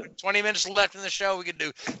about 20 minutes left in the show. We could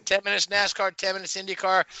do 10 minutes NASCAR, 10 minutes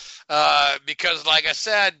IndyCar. Because like I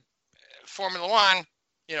said, Formula One,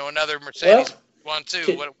 another Mercedes one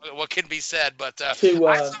too. What can be said? But I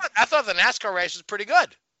thought the NASCAR race was pretty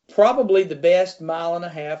good. Probably the best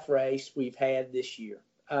 1.5-mile race we've had this year.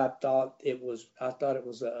 I thought it was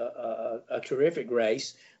a terrific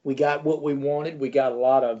race. We got what we wanted. We got a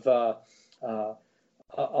lot of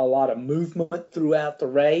movement throughout the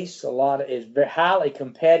race. It's very highly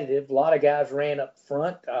competitive. A lot of guys ran up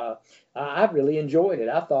front. I really enjoyed it.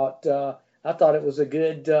 I thought it was a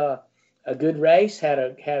good race. Had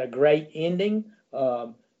a great ending.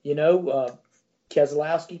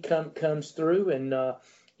 Keselowski comes through, and of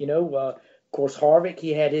course Harvick.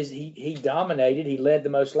 He dominated. He led the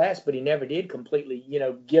most laps, but he never did completely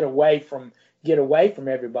get away from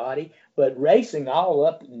everybody. But racing all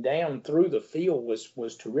up and down through the field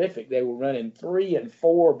was terrific. They were running 3 and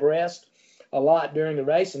 4 abreast a lot during the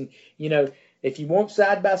race, and if you want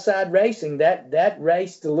side by side racing, that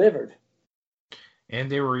race delivered. And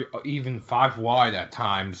they were even 5 wide at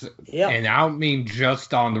times. Yeah. And I don't mean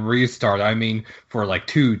just on the restart. I mean for like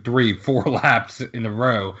 2, 3, 4 laps in a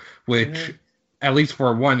row, which at least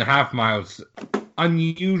for 1.5 miles,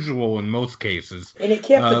 unusual in most cases. And it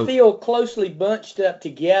kept the field closely bunched up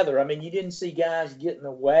together. I mean, you didn't see guys getting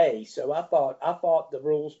away. So I thought the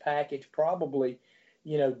rules package probably,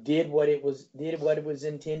 did what it was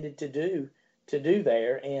intended to do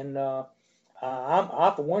there. And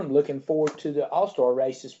I for one, am looking forward to the All-Star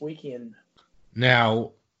race this weekend.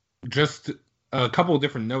 Now, just a couple of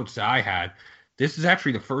different notes that I had. This is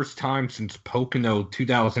actually the first time since Pocono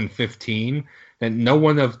 2015 that no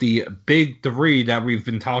one of the big 3 that we've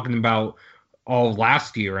been talking about all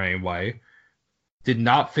last year anyway did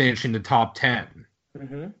not finish in the top 10.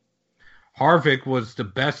 Mm-hmm. Harvick was the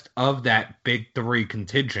best of that big 3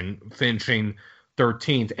 contingent, finishing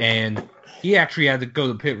 13th, and he actually had to go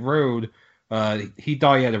to pit road. He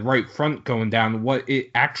thought he had a right front going down. What it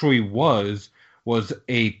actually was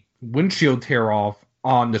a windshield tear off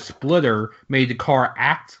on the splitter, made the car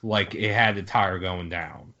act like it had a tire going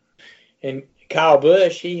down. And Kyle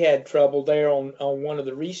Busch, he had trouble there on one of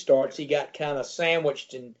the restarts. He got kind of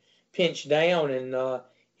sandwiched and pinched down and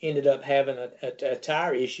ended up having a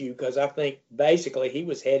tire issue, because I think basically he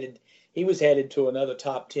was headed to another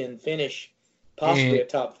top 10 finish, possibly a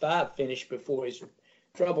top 5 finish before his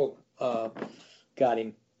trouble got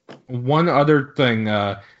him. One other thing,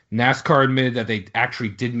 NASCAR admitted that they actually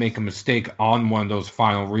did make a mistake on one of those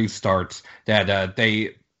final restarts, that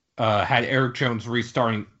they had Erik Jones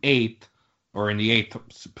restarting 8th, or in the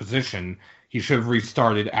 8th position. He should have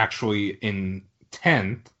restarted actually in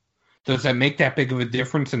 10th. Does that make that big of a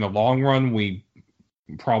difference in the long run? We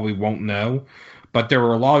probably won't know. But there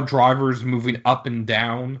were a lot of drivers moving up and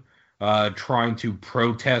down, trying to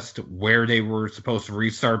protest where they were supposed to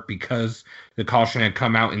restart, because the caution had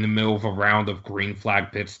come out in the middle of a round of green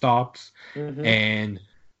flag pit stops. Mm-hmm. And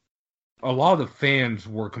a lot of the fans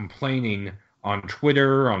were complaining on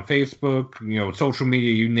Twitter, on Facebook, social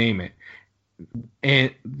media, you name it.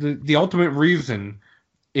 And the ultimate reason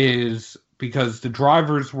is because the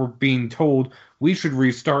drivers were being told we should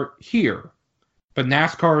restart here. But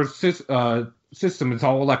NASCAR's system is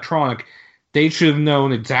all electronic. They should have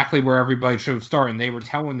known exactly where everybody should start, and they were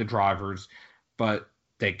telling the drivers, but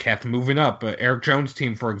they kept moving up. But Erik Jones'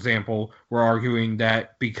 team, for example, were arguing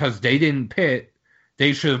that because they didn't pit,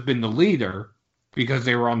 they should have been the leader because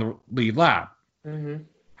they were on the lead lap. Mm-hmm.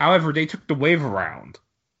 However, they took the wave around,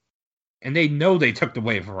 and they know they took the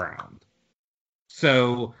wave around.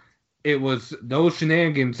 So it was those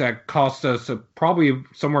shenanigans that cost us probably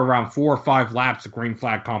somewhere around 4 or 5 laps of green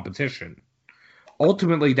flag competition.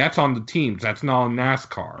 Ultimately, that's on the teams. That's not on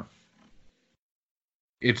NASCAR.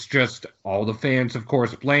 It's just all the fans, of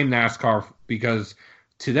course, blame NASCAR because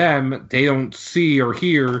to them, they don't see or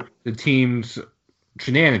hear the team's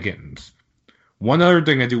shenanigans. One other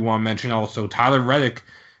thing I do want to mention also, Tyler Reddick,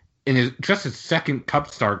 in his second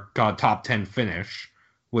Cup start, got a top 10 finish,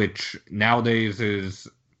 which nowadays is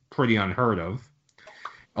pretty unheard of.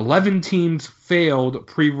 11 teams failed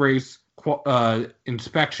pre-race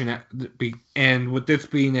inspection, and with this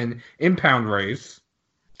being an impound race,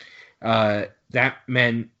 that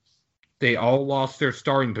meant they all lost their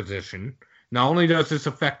starting position. Not only does this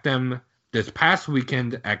affect them this past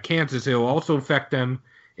weekend at Kansas, it will also affect them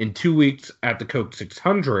in 2 weeks at the Coke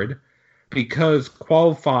 600, because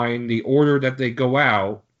qualifying, the order that they go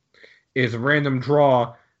out is a random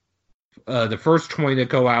draw. The first 20 that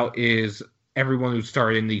go out is everyone who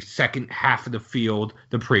started in the second half of the field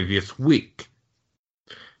the previous week.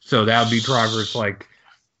 So that would be drivers like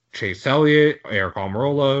Chase Elliott, Eric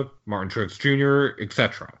Almirola, Martin Truex Jr.,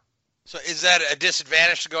 etc. So is that a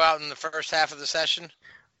disadvantage to go out in the first half of the session?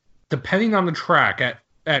 Depending on the track,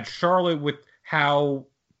 at Charlotte, with how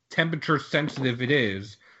temperature sensitive it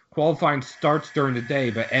is, qualifying starts during the day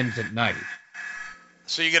but ends at night.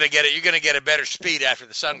 So you're gonna get it. You're gonna get a better speed after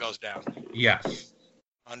the sun goes down. Yes.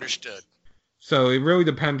 Understood. So it really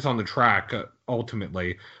depends on the track.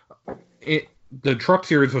 Ultimately, the Truck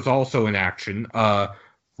Series was also in action.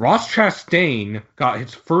 Ross Chastain got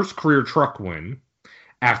his first career truck win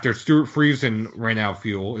after Stuart Friesen ran out of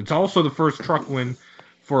fuel. It's also the first truck win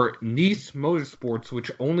for Niece Motorsports,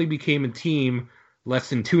 which only became a team less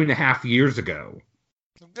than 2.5 years ago.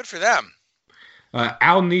 Good for them.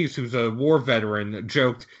 Al Niece, who's a war veteran,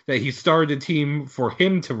 joked that he started a team for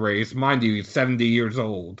him to race. Mind you, he's 70 years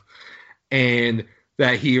old. And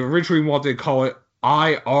that he originally wanted to call it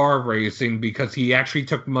IR Racing because he actually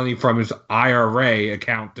took money from his IRA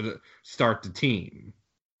account to start the team.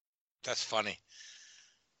 That's funny.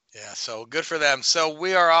 Yeah, so good for them. So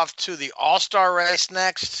we are off to the All-Star race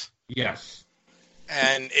next. Yes.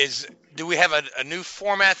 And do we have a new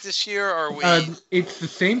format this year, or are we? It's the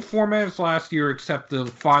same format as last year, except the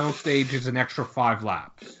final stage is an extra 5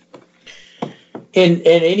 laps. And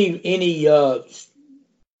any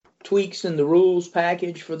tweaks in the rules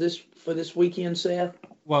package for this weekend, Seth?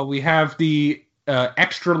 Well, we have the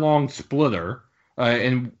extra long splitter,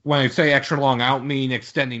 and when I say extra long, I don't mean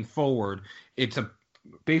extending forward. It's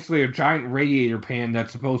basically a giant radiator pan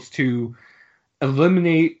that's supposed to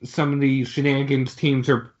eliminate some of the shenanigans teams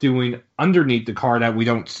are doing underneath the car that we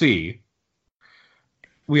don't see.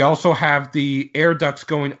 We also have the air ducts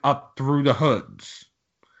going up through the hoods,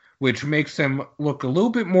 which makes them look a little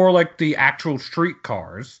bit more like the actual street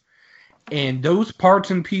cars. And those parts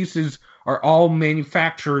and pieces are all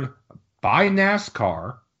manufactured by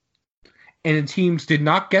NASCAR. And the teams did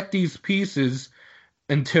not get these pieces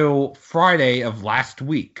until Friday of last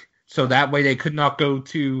week. So that way they could not go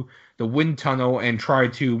to the wind tunnel and try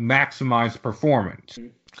to maximize performance.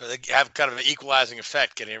 Because they have kind of an equalizing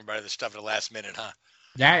effect getting everybody the stuff at the last minute, huh?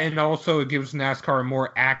 That, and also it gives NASCAR a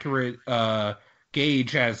more accurate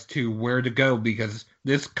gauge as to where to go, because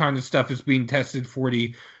this kind of stuff is being tested for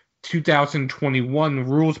the 2021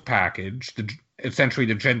 rules package, essentially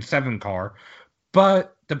the Gen 7 car.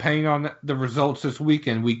 But depending on the results this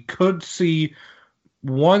weekend, we could see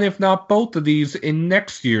one, if not both of these, in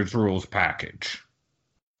next year's rules package.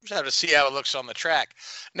 Just have to see how it looks on the track.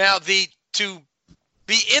 Now, to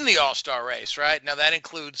be in the All-Star race, right? Now, that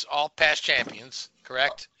includes all past champions,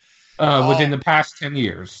 correct? Within the past 10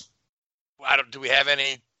 years. Do we have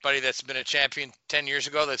anybody that's been a champion 10 years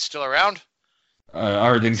ago that's still around?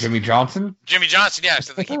 Other than Jimmy Johnson? Jimmy Johnson, yes.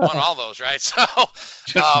 I think he won all those, right? So,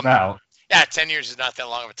 just about. Yeah, 10 years is not that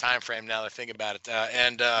long of a time frame now that I think about it.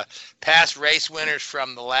 And past race winners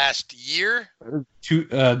from the last year?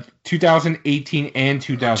 2018 and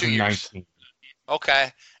 2019.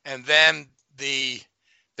 Okay. And then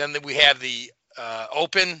we have the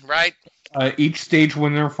Open, right? Each stage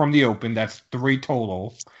winner from the Open, that's 3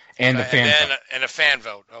 total. And the fan vote. And a fan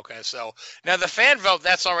vote. Okay, so now the fan vote,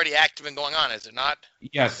 that's already active and going on, is it not?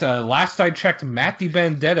 Yes. Last I checked, Matt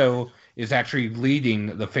DiBenedetto is actually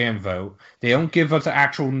leading the fan vote. They don't give us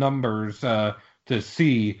actual numbers to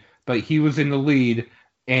see, but he was in the lead.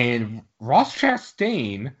 And Ross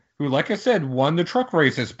Chastain, who, like I said, won the truck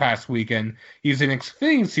race this past weekend, he's an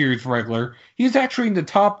Xfinity Series regular. He's actually in the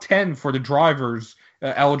top 10 for the drivers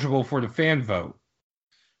eligible for the fan vote.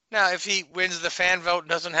 Now, if he wins the fan vote and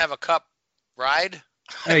doesn't have a cup ride,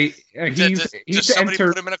 he's somebody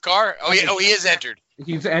entered. Put him in a car? He is entered.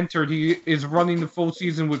 He's entered. He is running the full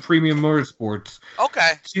season with Premium Motorsports.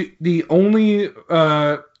 Okay. The only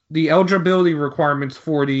the eligibility requirements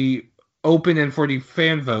for the Open and for the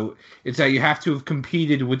fan vote is that you have to have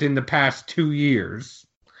competed within the past 2 years,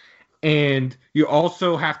 and you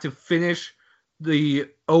also have to finish the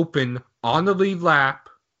Open on the lead lap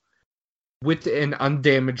with an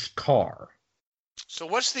undamaged car. So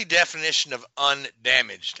what's the definition of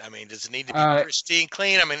undamaged? I mean, does it need to be pristine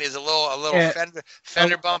clean? I mean, is a little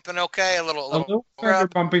fender bumping okay? A little fender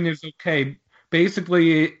bumping is okay.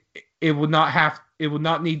 Basically, it would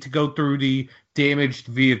not need to go through the damaged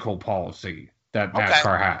vehicle policy that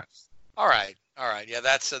NASCAR has. All right. Yeah,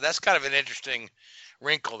 that's kind of an interesting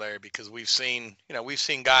wrinkle there, because we've seen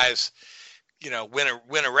guys,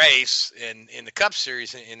 win a race in the Cup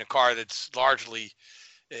Series in a car that's largely,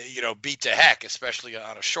 beat to heck, especially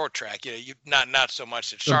on a short track. Not so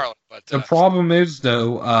much at Charlotte, but the problem is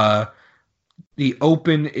though, the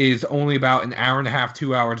Open is only about an hour and a half,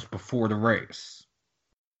 2 hours before the race,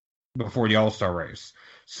 before the All-Star race.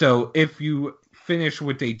 So if you finish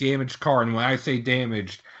with a damaged car, and when I say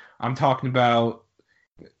damaged, I'm talking about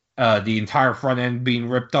the entire front end being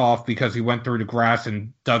ripped off because he went through the grass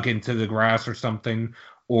and dug into the grass or something,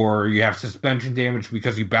 or you have suspension damage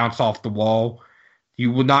because you bounce off the wall,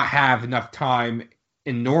 you will not have enough time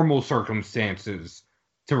in normal circumstances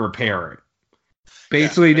to repair it.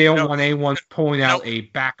 Basically, they don't want anyone pulling out a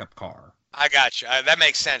backup car. I got you. That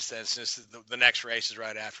makes sense then, since the next race is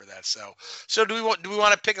right after that. So do we want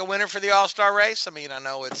to pick a winner for the All-Star race? I mean, I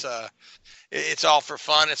know it's all for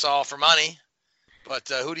fun, it's all for money, but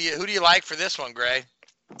who do you like for this one, Gray?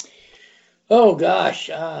 Oh gosh,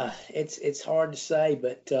 it's hard to say,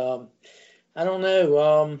 but I don't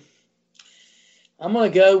know. I'm gonna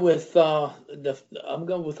go with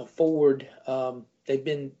a Ford. They've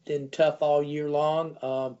been tough all year long.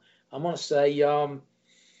 I'm gonna say Joey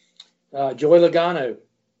Logano.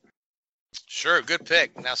 Sure, good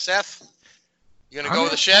pick. Now, Seth, you gonna go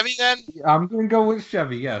with a Chevy then? I'm gonna go with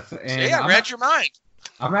Chevy, yes. And see, I read your mind.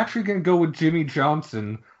 I'm actually gonna go with Jimmy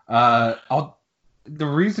Johnson. The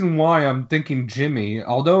reason why I'm thinking Jimmy,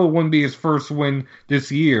 although it wouldn't be his first win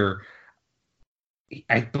this year,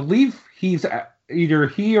 I believe he's either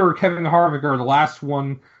he or Kevin Harvick are the last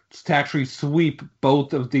one to actually sweep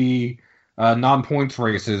both of the non-points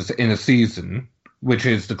races in a season, which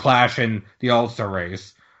is the Clash and the All-Star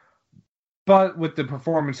race. But with the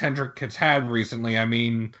performance Hendrick has had recently, I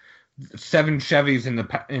mean, 7 Chevys in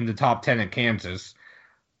the top 10 at Kansas,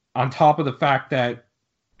 on top of the fact that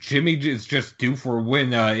Jimmy is just due for a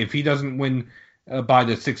win. If he doesn't win by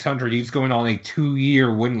the 600, he's going on a 2-year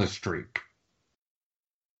winless streak.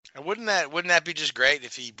 And wouldn't that be just great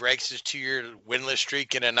if he breaks his 2-year winless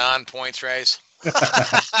streak in a non-points race?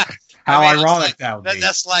 How ironic that would be.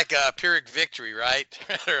 That's like a Pyrrhic victory, right?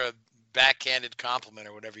 Or a backhanded compliment,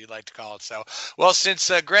 or whatever you'd like to call it. So, well,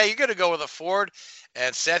 since Gray, you're going to go with a Ford,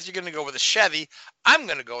 and Seth, you're going to go with a Chevy, I'm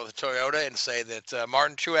going to go with a Toyota and say that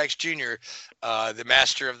Martin Truex Jr., the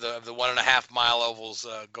master of the 1.5 mile ovals,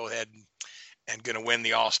 go ahead and going to win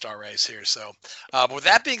the All-Star race here. So, but with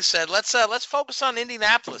that being said, let's focus on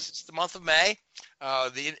Indianapolis. It's the month of May.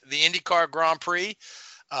 The IndyCar Grand Prix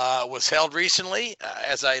was held recently,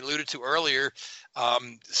 as I alluded to earlier.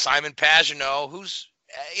 Simon Pagenaud, who's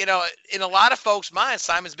in a lot of folks' minds,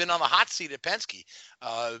 Simon's been on the hot seat at Penske.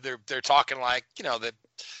 They're talking like that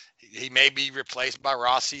he may be replaced by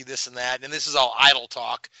Rossi, this and that, and this is all idle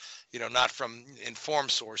talk, not from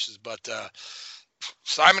informed sources, but.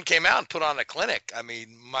 Simon came out and put on a clinic. I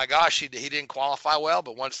mean, my gosh, he didn't qualify well,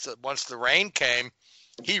 but once the rain came,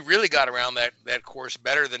 he really got around that course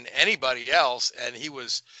better than anybody else, and he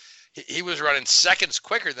was running seconds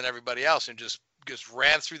quicker than everybody else, and just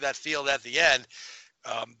ran through that field at the end.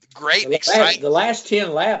 Great, exciting. The last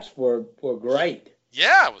 10 laps were great.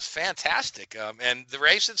 Yeah, it was fantastic, and the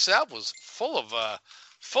race itself was full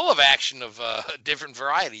of action of different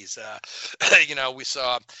varieties. We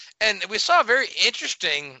saw a very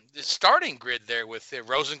interesting starting grid there with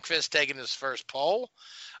Rosenqvist taking his first pole.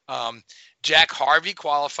 Jack Harvey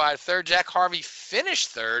qualified third. Jack Harvey finished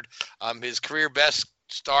third, his career best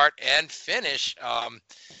start and finish.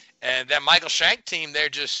 And that Michael Shank team, they're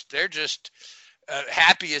just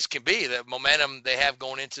happy as can be. The momentum they have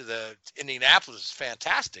going into the Indianapolis is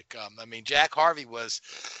fantastic. Jack Harvey was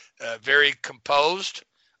very composed.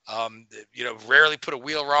 Rarely put a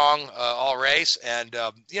wheel wrong all race, and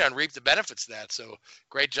reap the benefits of that. So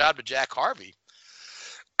great job to Jack Harvey.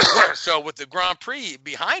 So with the Grand Prix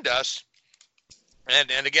behind us,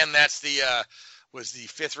 and again, that's was the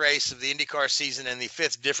 5th race of the IndyCar season and the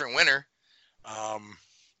 5th different winner,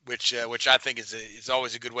 which I think is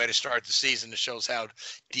always a good way to start the season. It shows how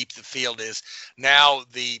deep the field is. Now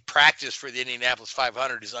the practice for the Indianapolis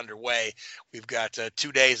 500 is underway. We've got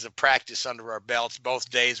 2 days of practice under our belts. Both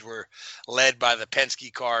days were led by the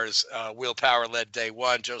Penske cars. Will Power led day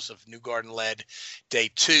 1. Joseph Newgarden led day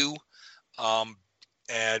 2.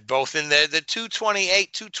 And both in the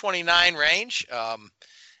 228, 229 range.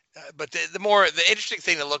 But the interesting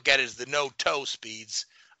thing to look at is the no-toe speeds.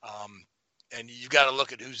 And you've got to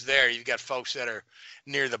look at who's there. You've got folks that are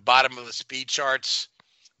near the bottom of the speed charts,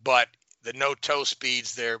 but the no-toe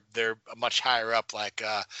speeds, they're much higher up. Like,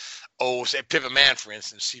 say Pivot Man, for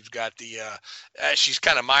instance. You've got she's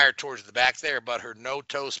kind of mired towards the back there, but her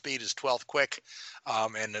no-toe speed is 12th quick,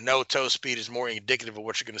 and the no-toe speed is more indicative of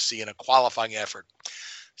what you're going to see in a qualifying effort.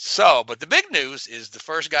 So, but the big news is the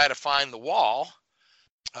first guy to find the wall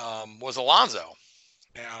was Alonso.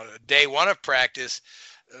 Now, day 1 of practice,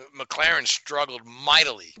 McLaren struggled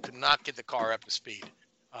mightily, could not get the car up to speed.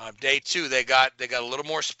 Day 2, they got a little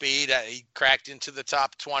more speed. He cracked into the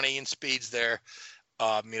top 20 in speeds there,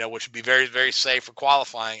 which would be very, very safe for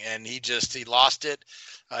qualifying. And he lost it.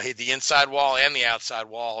 Hit the inside wall and the outside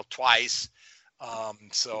wall twice.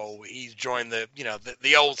 So he's joined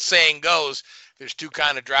the old saying goes, there's two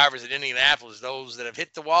kind of drivers at Indianapolis, those that have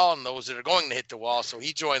hit the wall and those that are going to hit the wall. So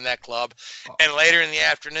he joined that club. And later in the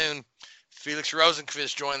afternoon, Felix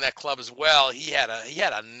Rosenqvist joined that club as well. He had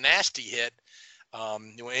a nasty hit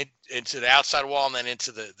into the outside wall and then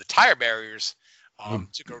into the tire barriers.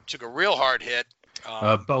 Took a real hard hit.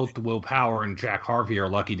 Both Will Power and Jack Harvey are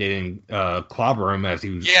lucky they didn't clobber him as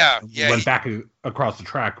he went back across the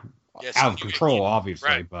track. Yes, out of control,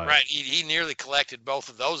 obviously. Right. He nearly collected both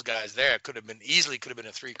of those guys there. It could have been a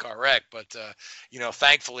 3-car wreck, but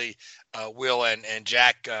thankfully, Will and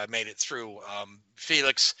Jack made it through.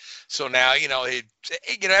 Felix. So now we've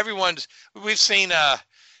seen how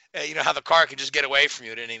the car can just get away from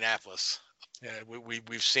you at Indianapolis.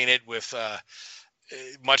 We've seen it with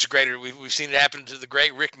much greater. We've seen it happen to the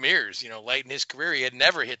great Rick Mears. Late in his career, he had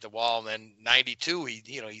never hit the wall, and then '92,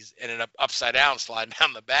 he's ended up upside down, sliding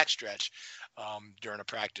down the backstretch during a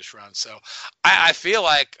practice run. So I feel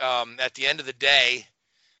like at the end of the day,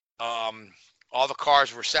 all the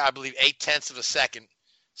cars were, I believe, 0.8 of a second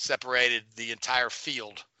separated the entire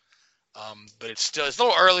field. But it's a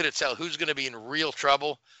little early to tell who's going to be in real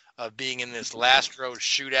trouble of being in this last road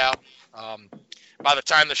shootout. By the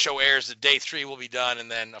time the show airs, the day 3 will be done,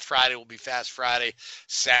 and then Friday will be Fast Friday.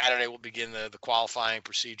 Saturday will begin the qualifying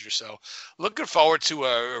procedure. So looking forward to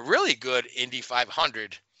a really good Indy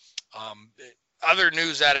 500. Other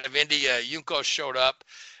news out of Indy, Junko showed up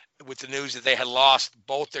with the news that they had lost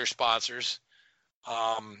both their sponsors,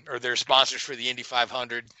 or their sponsors for the Indy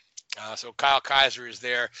 500. So Kyle Kaiser is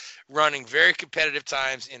there running very competitive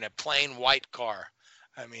times in a plain white car.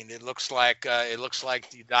 I mean, it looks like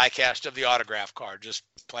the die-cast of the autograph card, just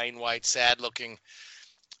plain white, sad-looking,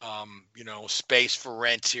 space for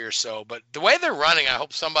rent here. So, but the way they're running, I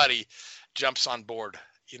hope somebody jumps on board.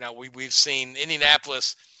 We've seen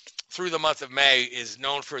Indianapolis through the month of May is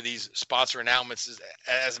known for these sponsor announcements.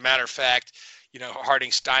 As a matter of fact,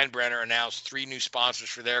 Harding Steinbrenner announced 3 new sponsors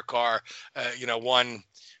for their car. One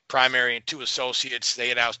primary and 2 associates.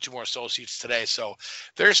 They announced 2 more associates today. So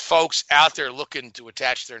there's folks out there looking to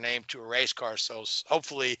attach their name to a race car. So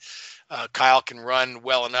hopefully Kyle can run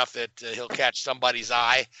well enough that he'll catch somebody's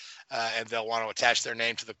eye and they'll want to attach their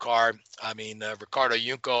name to the car. I mean, Ricardo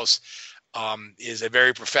Juncos is a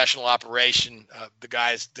very professional operation. The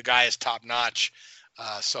guy is top notch.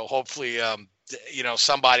 So hopefully,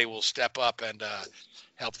 somebody will step up and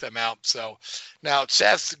help them out. So now,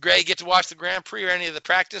 Seth, Gray, get to watch the Grand Prix or any of the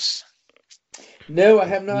practice? No, I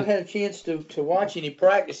have not had a chance to watch any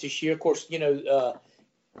practice this year. Of course,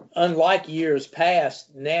 unlike years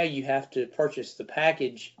past, now you have to purchase the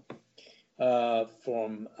package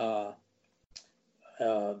from the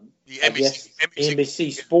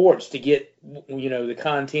NBC Sports to get the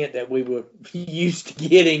content that we were used to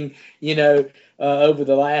getting over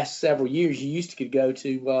the last several years. You used to go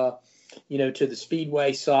to to the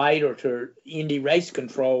Speedway site or to Indy Race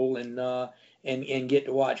Control and get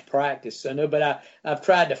to watch practice. So no, but I've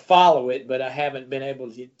tried to follow it, but I haven't been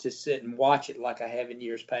able to sit and watch it like I have in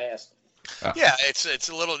years past. Yeah, it's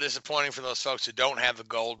a little disappointing for those folks who don't have the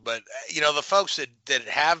gold, but the folks that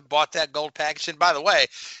have bought that gold package, and by the way,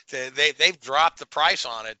 they've dropped the price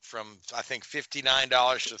on it from I think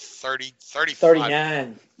 $59 to $35.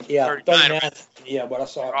 39. Yeah, 39. Yeah, what I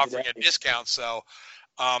saw they're offering a discount. So,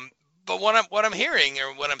 but what I'm hearing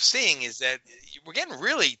or what I'm seeing is that we're getting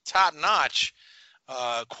really top notch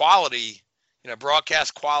quality.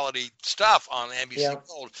 Broadcast quality stuff on NBC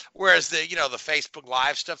Gold. Whereas the Facebook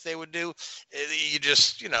Live stuff they would do,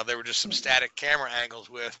 there were just some static camera angles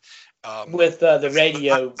with the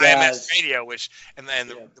radio guys. IMS radio,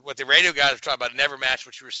 what the radio guys were talking about never matched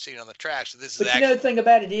what you were seeing on the track. So this is the thing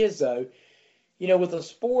about it is though, with a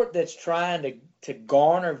sport that's trying to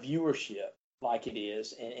garner viewership like it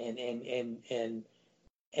is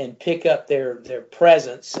and pick up their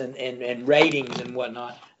presence and ratings and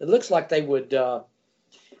whatnot, it looks like they would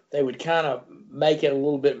kind of make it a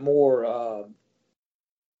little bit more of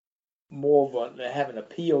have an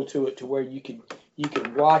appeal to it to where you can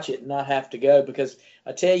watch it and not have to go, because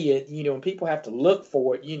I tell you, when people have to look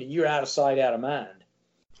for it, you're out of sight, out of mind.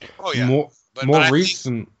 Oh yeah, more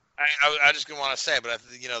recent. I just want to say, but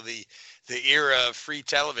the era of free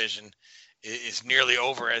television is nearly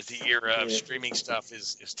over as the era of streaming stuff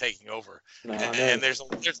is taking over. And there's a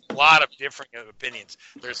lot of different opinions.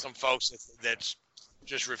 There's some folks that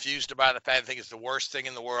just refuse to buy the pad and think it's the worst thing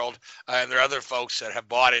in the world. And there are other folks that have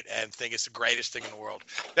bought it and think it's the greatest thing in the world.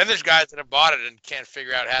 Then there's guys that have bought it and can't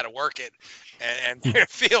figure out how to work it and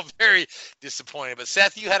feel very disappointed. But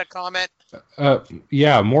Seth, you had a comment?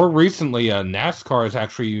 Yeah, more recently, NASCAR has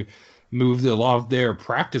actually moved a lot of their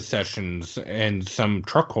practice sessions and some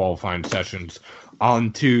truck qualifying sessions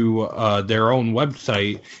onto their own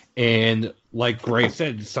website. And like Gray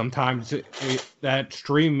said, sometimes that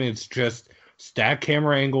stream is just stacked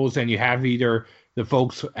camera angles, and you have either the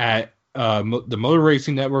folks at the Motor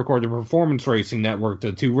Racing Network or the Performance Racing Network,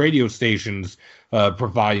 the two radio stations,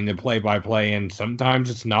 providing the play-by-play, and sometimes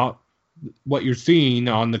it's not what you're seeing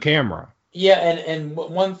on the camera. Yeah, and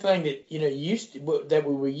one thing that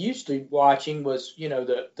we were used to watching was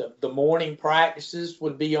the morning practices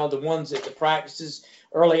would be on the ones that the practices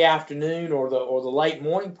early afternoon or the late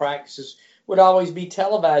morning practices would always be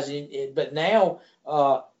televised. But now,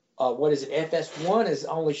 what is it? FS1 is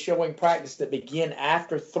only showing practice that begin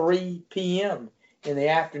after 3 p.m. in the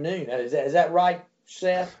afternoon. Is that right,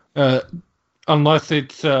 Seth? Unless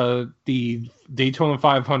it's the Daytona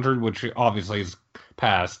 500, which obviously is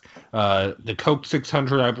past. The Coke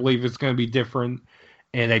 600, I believe, is going to be different.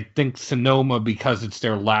 And I think Sonoma, because it's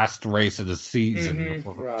their last race of the season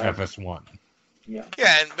for FS1. Yeah.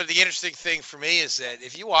 Yeah, but the interesting thing for me is that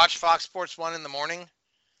if you watch Fox Sports 1 in the morning,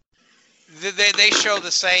 they show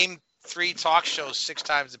the same 3 talk shows 6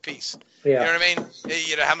 times a piece. Yeah. You know what I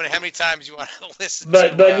mean? How many times you want to listen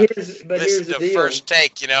but to here's the deal. First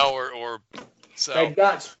Take, or so. They've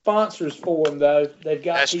got sponsors for them, though. They've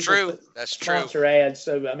got That's true. Sponsor ads.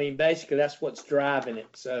 So I mean, basically, that's what's driving it.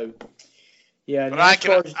 So yeah. But I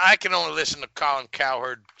can only listen to Colin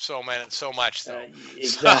Cowherd so much though.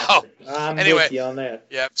 Exactly. So, I'm anyway, with you on that.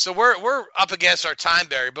 Yeah. So we're up against our time,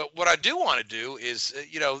 Barry. But what I do want to do is,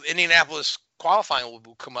 Indianapolis qualifying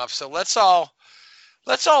will come up. So let's all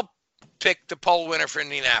pick the pole winner for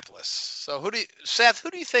Indianapolis. So Seth, who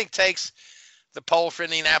do you think takes the pole for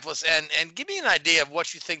Indianapolis, and give me an idea of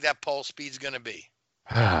what you think that pole speed's going to be?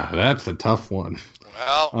 That's a tough one.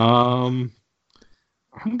 Well, I'm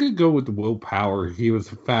going to go with Will Power. He was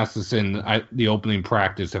the fastest in the opening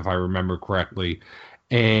practice, if I remember correctly.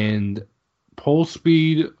 And pole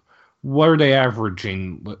speed, what are they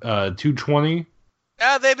averaging? 220?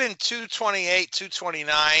 They've been 228,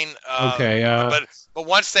 229. Okay. But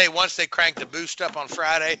once they crank the boost up on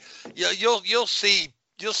Friday, you'll see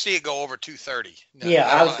it go over 230.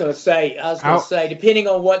 I was going to say, depending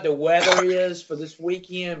on what the weather is for this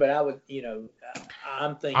weekend, but I would,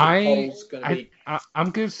 I'm thinking pole's going to be.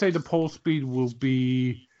 I'm going to say the pole speed will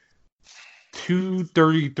be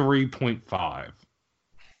 233.5.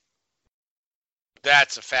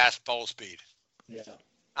 That's a fast pole speed. Yeah,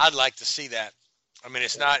 I'd like to see that. I mean,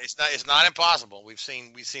 it's not impossible. We've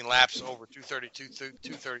seen laps over 232,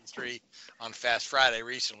 233 on Fast Friday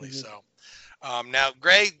recently. Mm-hmm. So. Now,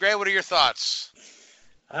 Gray, what are your thoughts?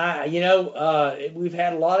 We've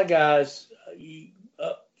had a lot of guys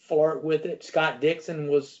flirt with it. Scott Dixon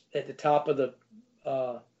was at the top of the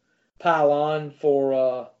pylon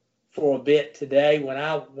for a bit today when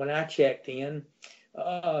I checked in.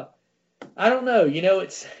 I don't know.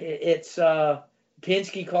 It's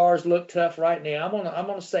Penske cars look tough right now. I'm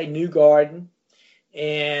gonna say Newgarden,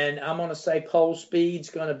 and I'm gonna say pole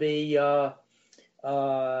speed's gonna be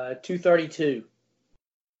 232.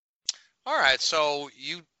 All right, so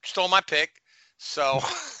you stole my pick. So,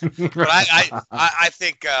 but I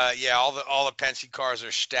think all the Penske cars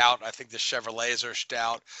are stout. I think the Chevrolets are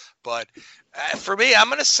stout. But for me, I'm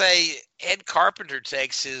going to say Ed Carpenter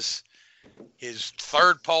takes his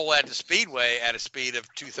third pole at the Speedway at a speed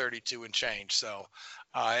of 232 and change. So.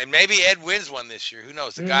 And maybe Ed wins one this year. Who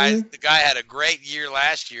knows? The guy had a great year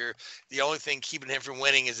last year. The only thing keeping him from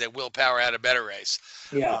winning is that Will Power had a better race.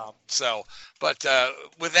 Yeah. But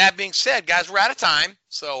with that being said, guys, we're out of time.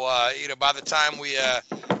 So by the time we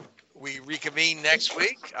reconvene next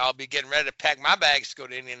week, I'll be getting ready to pack my bags to go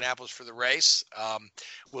to Indianapolis for the race.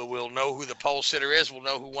 We'll know who the pole sitter is. We'll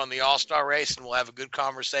know who won the All-Star race, and we'll have a good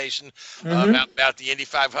conversation about the Indy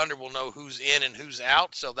 500. We'll know who's in and who's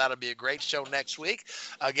out, so that'll be a great show next week.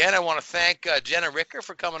 Again, I want to thank Jenna Ricker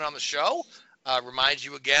for coming on the show. Remind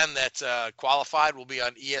you again that Qualified will be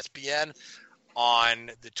on ESPN on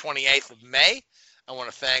the 28th of May. I want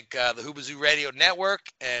to thank the Hoobazoo Radio Network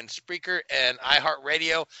and Spreaker and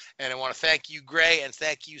iHeartRadio. And I want to thank you, Gray, and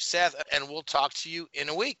thank you, Seth. And we'll talk to you in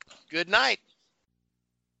a week. Good night.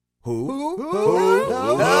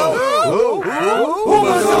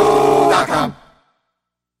 Hoobazoo.com.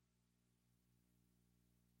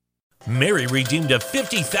 Mary redeemed a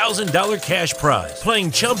 $50,000 cash prize playing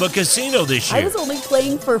Chumba Casino this year. I was only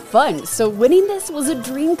playing for fun, so winning this was a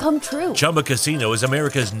dream come true. Chumba Casino is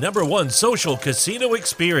America's #1 social casino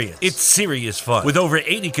experience. It's serious fun. With over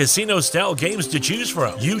 80 casino-style games to choose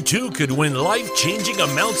from, you too could win life-changing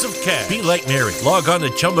amounts of cash. Be like Mary. Log on to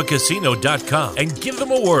ChumbaCasino.com and give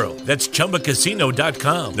them a whirl. That's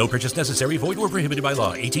ChumbaCasino.com. No purchase necessary. Void where prohibited by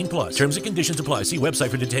law. 18+. Terms and conditions apply. See website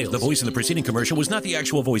for details. The voice in the preceding commercial was not the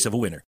actual voice of a winner.